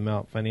to help them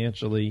out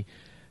financially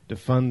to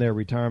fund their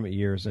retirement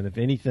years. And if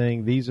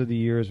anything, these are the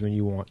years when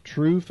you want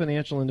true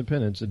financial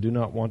independence and do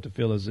not want to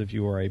feel as if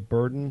you are a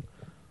burden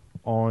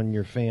on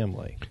your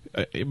family.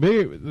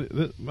 There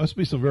must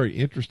be some very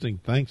interesting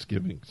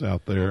Thanksgivings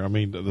out there. I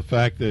mean, the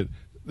fact that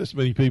this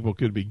many people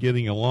could be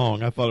getting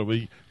along, I thought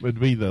it would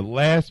be the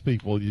last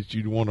people that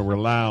you'd want to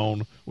rely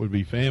on would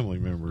be family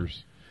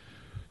members.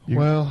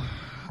 Well,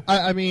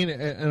 I mean,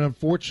 and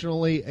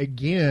unfortunately,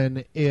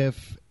 again,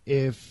 if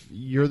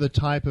you're the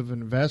type of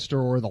investor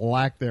or the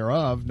lack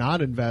thereof,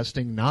 not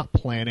investing, not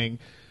planning,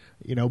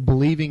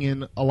 believing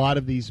in a lot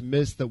of these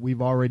myths that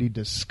we've already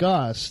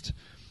discussed,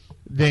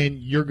 then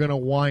you're going to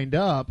wind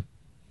up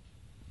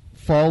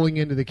falling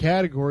into the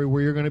category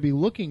where you're going to be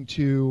looking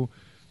to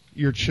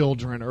your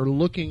children or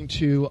looking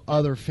to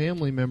other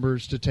family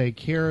members to take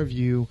care of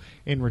you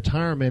in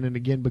retirement, and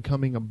again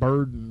becoming a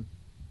burden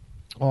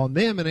on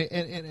them.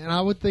 And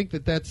I would think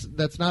that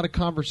that's not a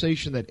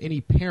conversation that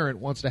any parent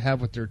wants to have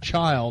with their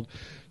child,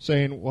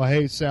 saying, well,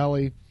 hey,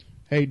 Sally,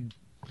 hey,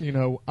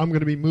 I'm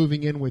going to be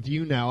moving in with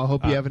you now. I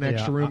hope you have an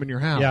extra room in your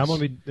house. Yeah, I'm going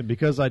to be,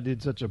 because I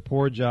did such a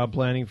poor job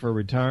planning for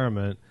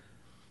retirement,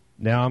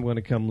 now I'm going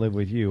to come live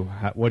with you.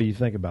 What do you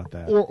think about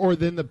that? Or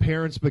then the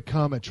parents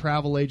become a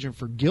travel agent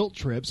for guilt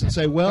trips and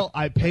say, well,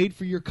 I paid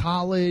for your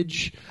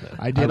college.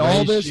 I did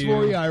all this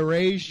for you. I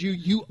raised you.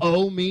 You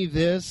owe me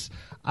this.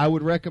 I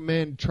would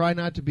recommend try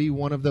not to be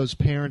one of those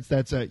parents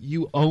that's a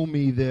you owe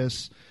me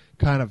this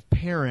kind of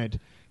parent.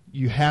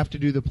 You have to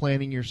do the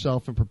planning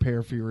yourself and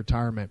prepare for your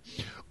retirement.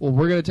 Well,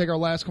 we're going to take our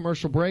last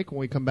commercial break. When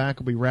we come back,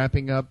 we'll be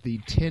wrapping up the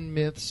 10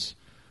 myths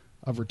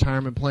of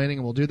retirement planning,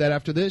 and we'll do that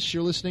after this.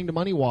 You're listening to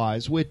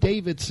MoneyWise with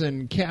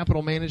Davidson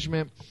Capital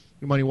Management.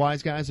 Your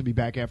MoneyWise guys will be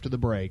back after the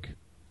break.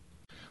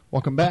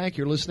 Welcome back.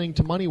 You're listening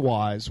to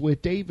MoneyWise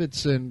with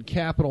Davidson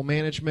Capital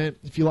Management.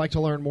 If you'd like to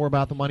learn more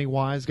about the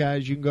MoneyWise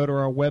guys, you can go to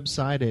our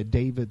website at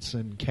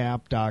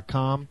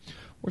davidsoncap.com.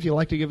 Or if you'd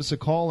like to give us a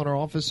call in our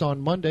office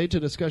on Monday to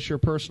discuss your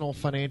personal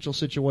financial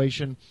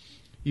situation,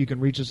 you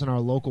can reach us in our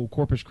local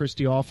Corpus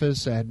Christi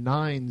office at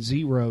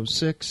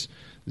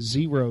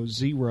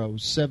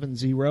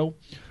 906-0070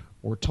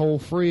 or toll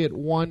free at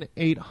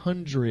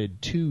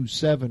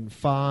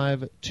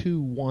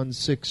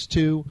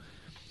 1-800-275-2162.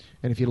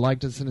 And if you'd like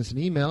to send us an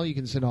email, you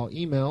can send all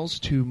emails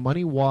to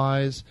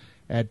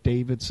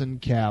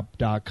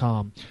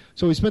moneywise@davidsoncap.com.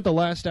 So we spent the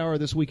last hour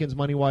of this weekend's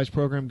MoneyWise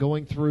program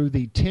going through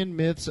the 10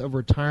 myths of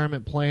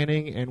retirement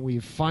planning, and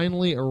we've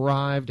finally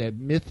arrived at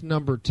myth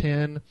number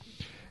 10.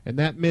 And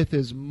that myth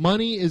is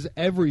money is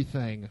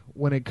everything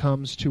when it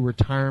comes to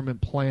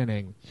retirement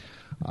planning.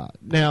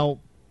 Now,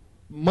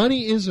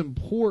 money is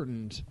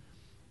important,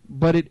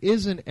 but it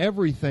isn't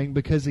everything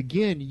because,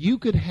 again, you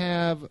could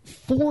have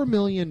 $4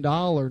 million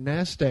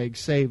nest egg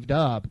saved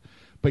up,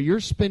 but you're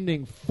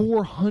spending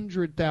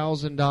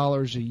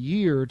 $400,000 a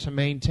year to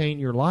maintain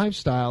your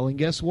lifestyle, and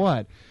guess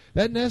what?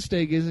 That nest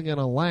egg isn't going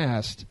to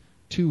last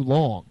too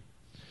long.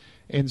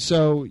 And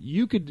so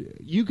you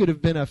could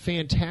have been a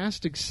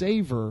fantastic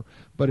saver,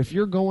 but if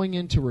you're going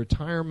into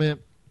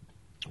retirement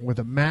with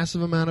a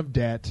massive amount of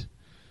debt,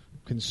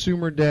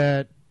 consumer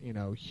debt,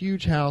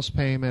 huge house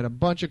payment, a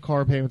bunch of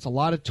car payments, a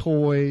lot of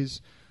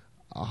toys,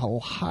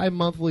 high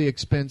monthly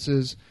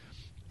expenses,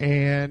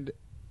 and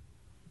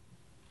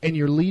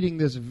you're leading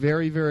this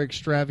very, very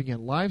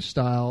extravagant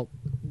lifestyle,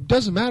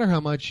 doesn't matter how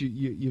much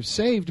you've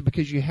saved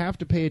because you have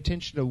to pay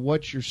attention to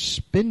what you're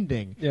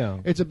spending. Yeah.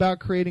 It's about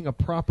creating a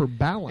proper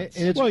balance.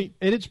 And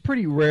it's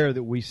pretty rare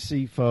that we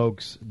see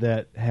folks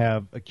that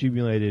have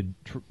accumulated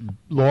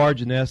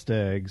large nest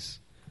eggs,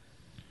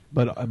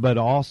 but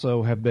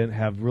also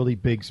have really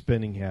big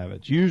spending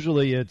habits.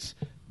 Usually, it's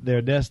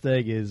their nest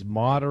egg is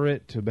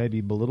moderate to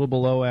maybe a little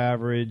below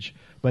average,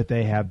 but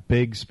they have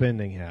big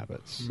spending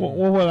habits. Well,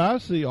 what I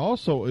see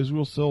also is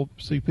we'll still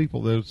see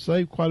people that have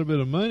saved quite a bit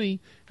of money,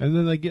 and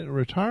then they get in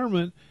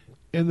retirement,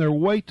 and they're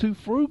way too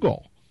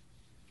frugal.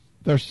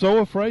 They're so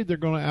afraid they're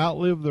going to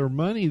outlive their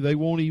money, they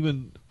won't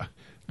even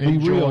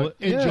enjoy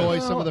Yeah.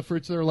 some of the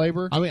fruits of their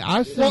labor. I mean,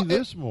 I see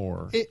this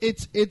more.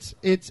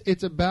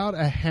 It's about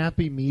a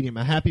happy medium,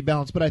 a happy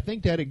balance. But I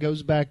think that it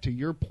goes back to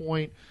your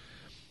point,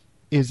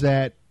 is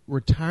that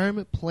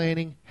retirement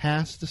planning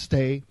has to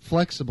stay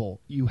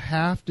flexible. You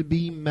have to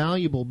be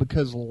malleable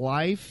because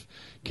life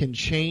can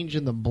change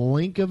in the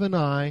blink of an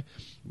eye.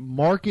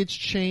 Markets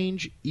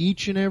change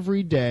each and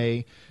every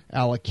day.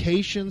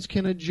 Allocations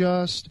can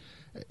adjust.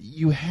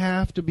 You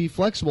have to be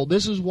flexible.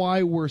 This is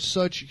why we're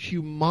such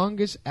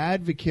humongous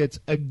advocates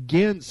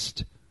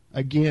against,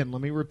 again,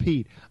 let me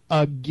repeat,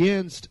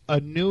 against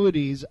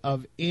annuities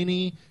of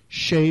any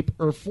shape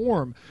or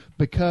form,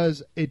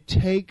 because it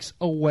takes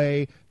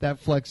away that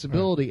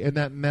flexibility and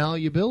that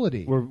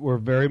malleability. We're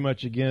very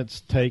much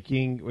against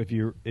taking, if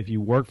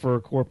you work for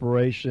a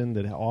corporation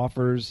that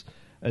offers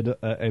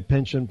a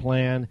pension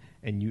plan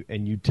and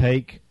you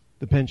take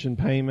the pension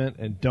payment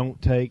and don't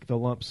take the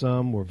lump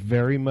sum, we're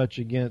very much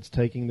against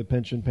taking the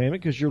pension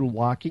payment because you're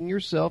locking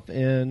yourself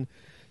in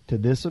to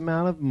this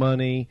amount of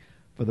money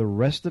for the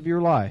rest of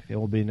your life. It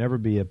will never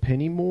be a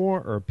penny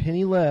more or a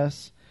penny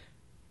less,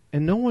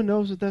 and no one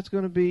knows that that's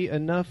going to be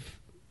enough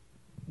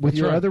with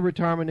your other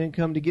retirement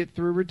income to get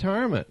through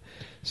retirement.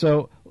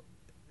 So,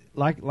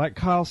 like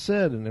Kyle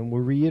said, and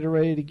we'll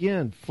reiterate it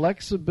again,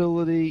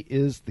 flexibility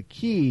is the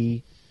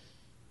key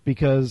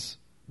because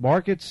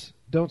markets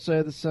don't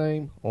stay the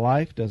same,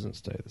 life doesn't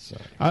stay the same.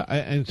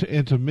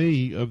 And to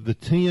me, of the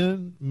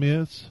 10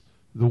 myths,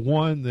 the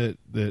one that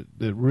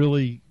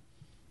really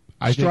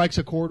strikes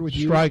a chord with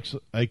you. Strikes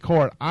a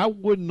chord. I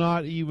would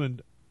not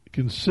even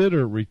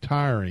consider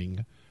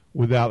retiring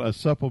without a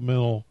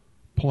supplemental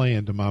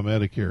plan to my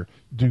Medicare.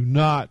 Do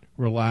not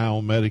rely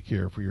on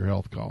Medicare for your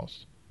health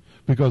costs,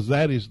 because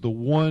that is the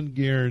one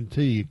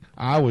guarantee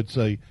I would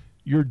say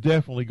you're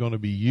definitely going to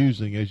be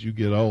using as you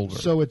get older.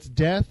 So it's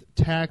death,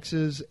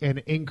 taxes, and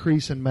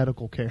increase in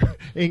medical care,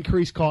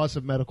 increased costs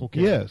of medical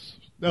care. Yes.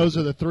 Those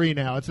are the three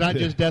now. It's not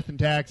just death and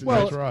taxes.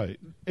 Well, that's right.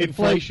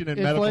 Inflation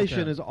and medical care.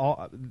 Inflation is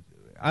all.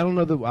 I don't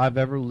know that I've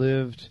ever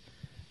lived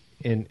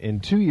in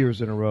 2 years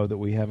in a row that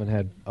we haven't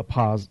had a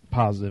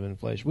positive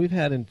inflation. We've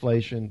had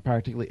inflation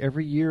practically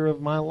every year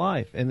of my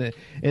life, and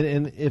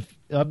if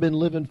I've been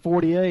living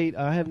 48,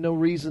 I have no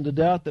reason to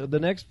doubt that the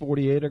next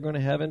 48 are going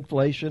to have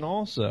inflation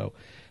also.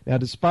 Now,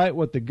 despite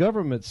what the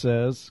government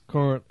says,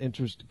 current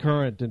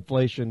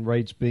inflation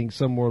rates being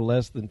somewhere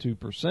less than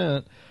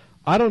 2%,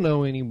 I don't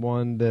know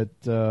anyone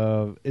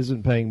that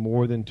isn't paying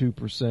more than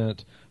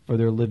 2% for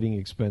their living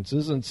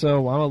expenses, and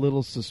so I'm a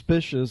little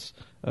suspicious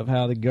of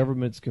how the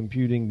government's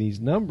computing these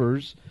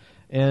numbers.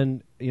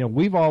 And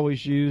we've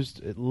always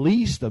used at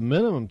least a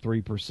minimum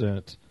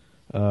 3%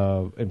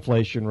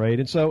 inflation rate.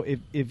 And so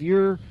if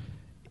you're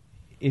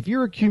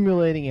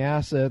accumulating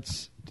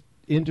assets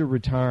into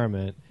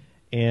retirement,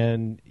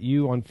 and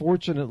you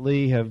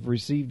unfortunately have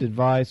received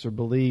advice or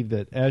believe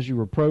that as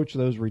you approach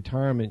those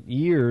retirement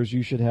years,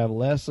 you should have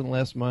less and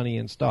less money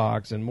in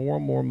stocks and more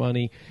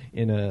money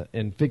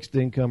in fixed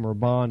income or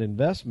bond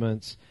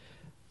investments,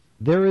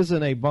 there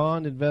isn't a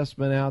bond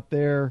investment out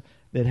there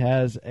that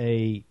has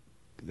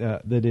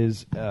that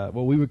is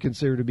what we would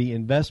consider to be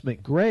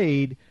investment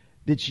grade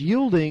that's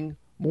yielding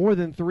more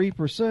than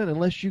 3%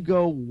 unless you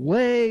go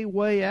way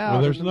out.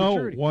 Well, there's in no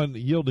maturity. one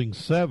yielding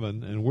 7%,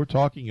 and we're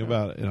talking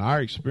about, in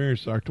our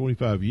experience, our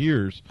 25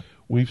 years,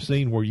 we've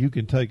seen where you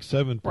can take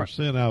 7%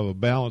 out of a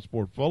balanced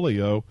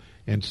portfolio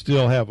and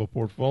still have a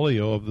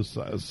portfolio of the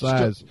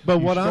size but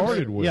you what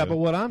started with. Yeah, but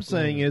what I'm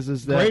saying is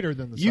that greater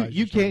than the size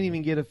you can't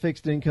even get a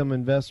fixed income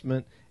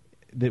investment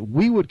that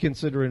we would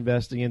consider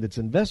investing in that's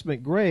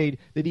investment grade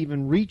that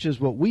even reaches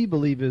what we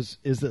believe is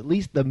at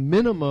least the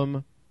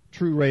minimum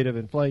true rate of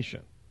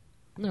inflation.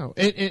 No,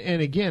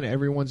 and again,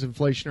 everyone's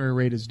inflationary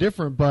rate is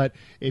different, but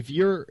if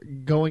you're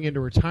going into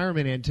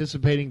retirement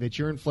anticipating that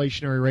your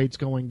inflationary rate's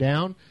going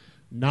down,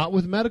 not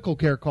with medical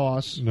care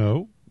costs.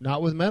 No.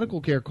 Not with medical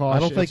care costs. I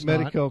don't think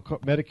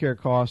Medicare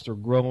costs are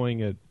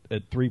growing at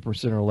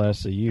 3% or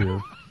less a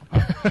year.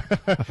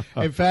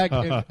 In fact,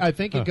 I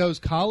think it goes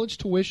college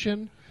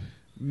tuition,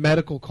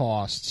 medical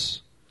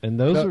costs. And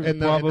those are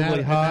probably in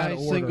that high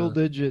order.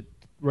 single-digit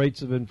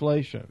rates of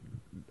inflation.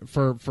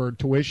 For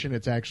tuition,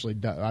 it's actually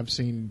I've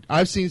seen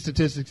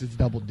statistics. It's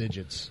double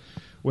digits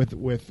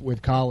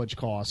with college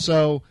costs.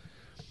 So,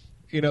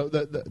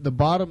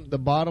 the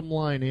bottom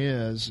line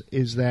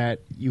is that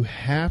you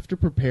have to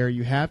prepare.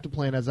 You have to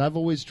plan. As I've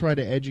always tried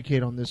to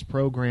educate on this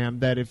program,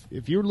 that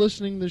if you're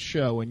listening to this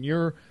show and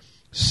you're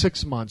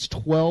 6 months,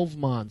 12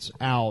 months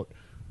out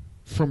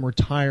from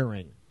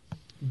retiring,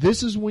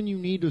 this is when you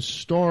need to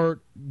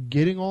start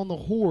getting on the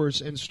horse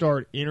and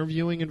start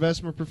interviewing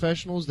investment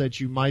professionals that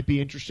you might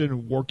be interested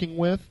in working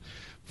with,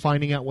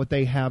 finding out what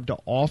they have to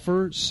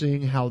offer,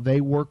 seeing how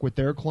they work with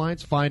their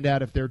clients, find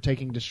out if they're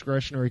taking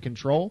discretionary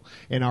control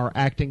and are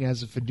acting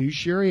as a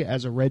fiduciary,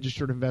 as a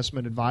registered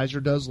investment advisor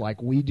does,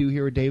 like we do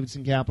here at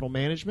Davidson Capital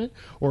Management,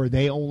 or are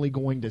they only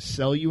going to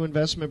sell you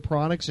investment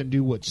products and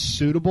do what's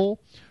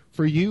suitable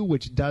for you,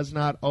 which does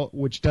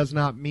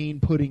not mean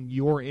putting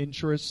your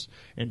interests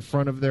in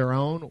front of their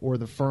own or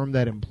the firm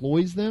that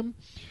employs them.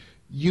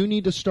 You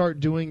need to start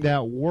doing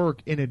that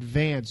work in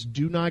advance.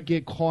 Do not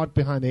get caught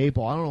behind the 8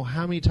 ball. I don't know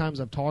how many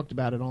times I've talked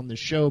about it on this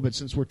show, but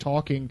since we're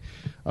talking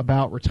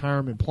about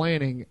retirement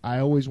planning, I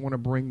always want to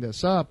bring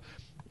this up.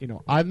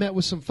 I've met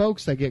with some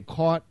folks that get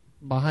caught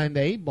behind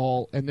the 8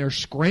 ball, and they're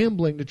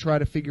scrambling to try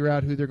to figure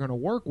out who they're going to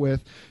work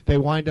with. They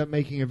wind up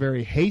making a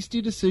very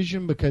hasty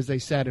decision because they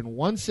sat in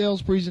one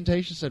sales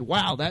presentation, said,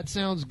 wow, that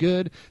sounds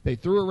good. They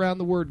threw around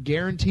the word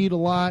guaranteed a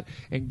lot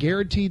and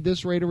guaranteed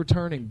this rate of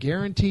return and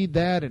guaranteed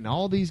that and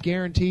all these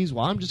guarantees.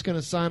 Well, I'm just going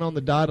to sign on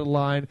the dotted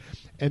line,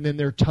 and then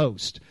they're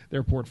toast.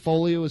 Their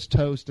portfolio is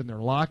toast, and they're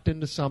locked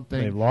into something.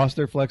 They've lost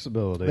their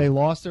flexibility.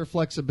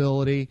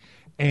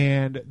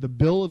 And the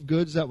bill of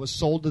goods that was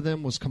sold to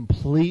them was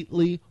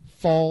completely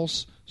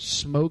false,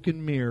 smoke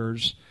and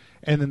mirrors,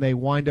 and then they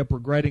wind up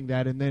regretting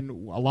that. And then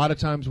a lot of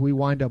times we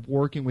wind up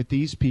working with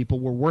these people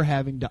where we're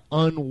having to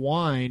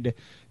unwind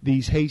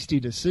these hasty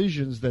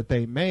decisions that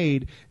they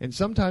made, and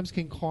sometimes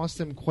can cost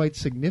them quite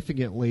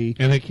significantly.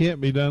 And it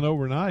can't be done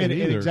overnight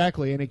either.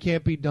 Exactly, and it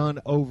can't be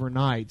done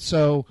overnight.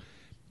 So,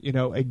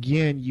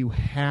 again, you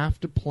have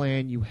to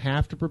plan, you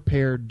have to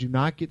prepare. Do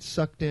not get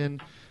sucked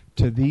in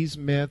to these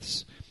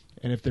myths.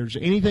 And if there's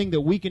anything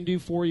that we can do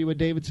for you at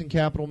Davidson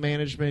Capital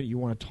Management, you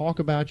want to talk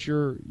about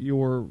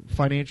your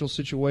financial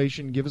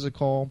situation, give us a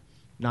call,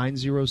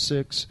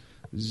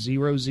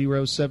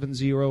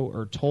 906-0070,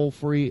 or toll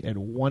free at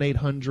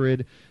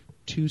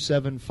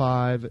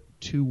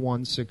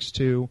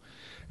 1-800-275-2162.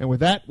 And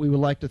with that, we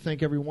would like to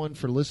thank everyone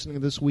for listening to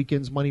this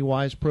weekend's Money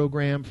Wise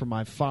program. For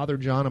my father,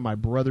 John, and my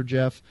brother,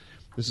 Jeff,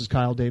 this is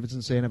Kyle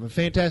Davidson saying have a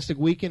fantastic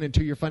weekend, and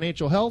to your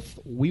financial health,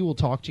 we will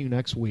talk to you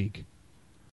next week.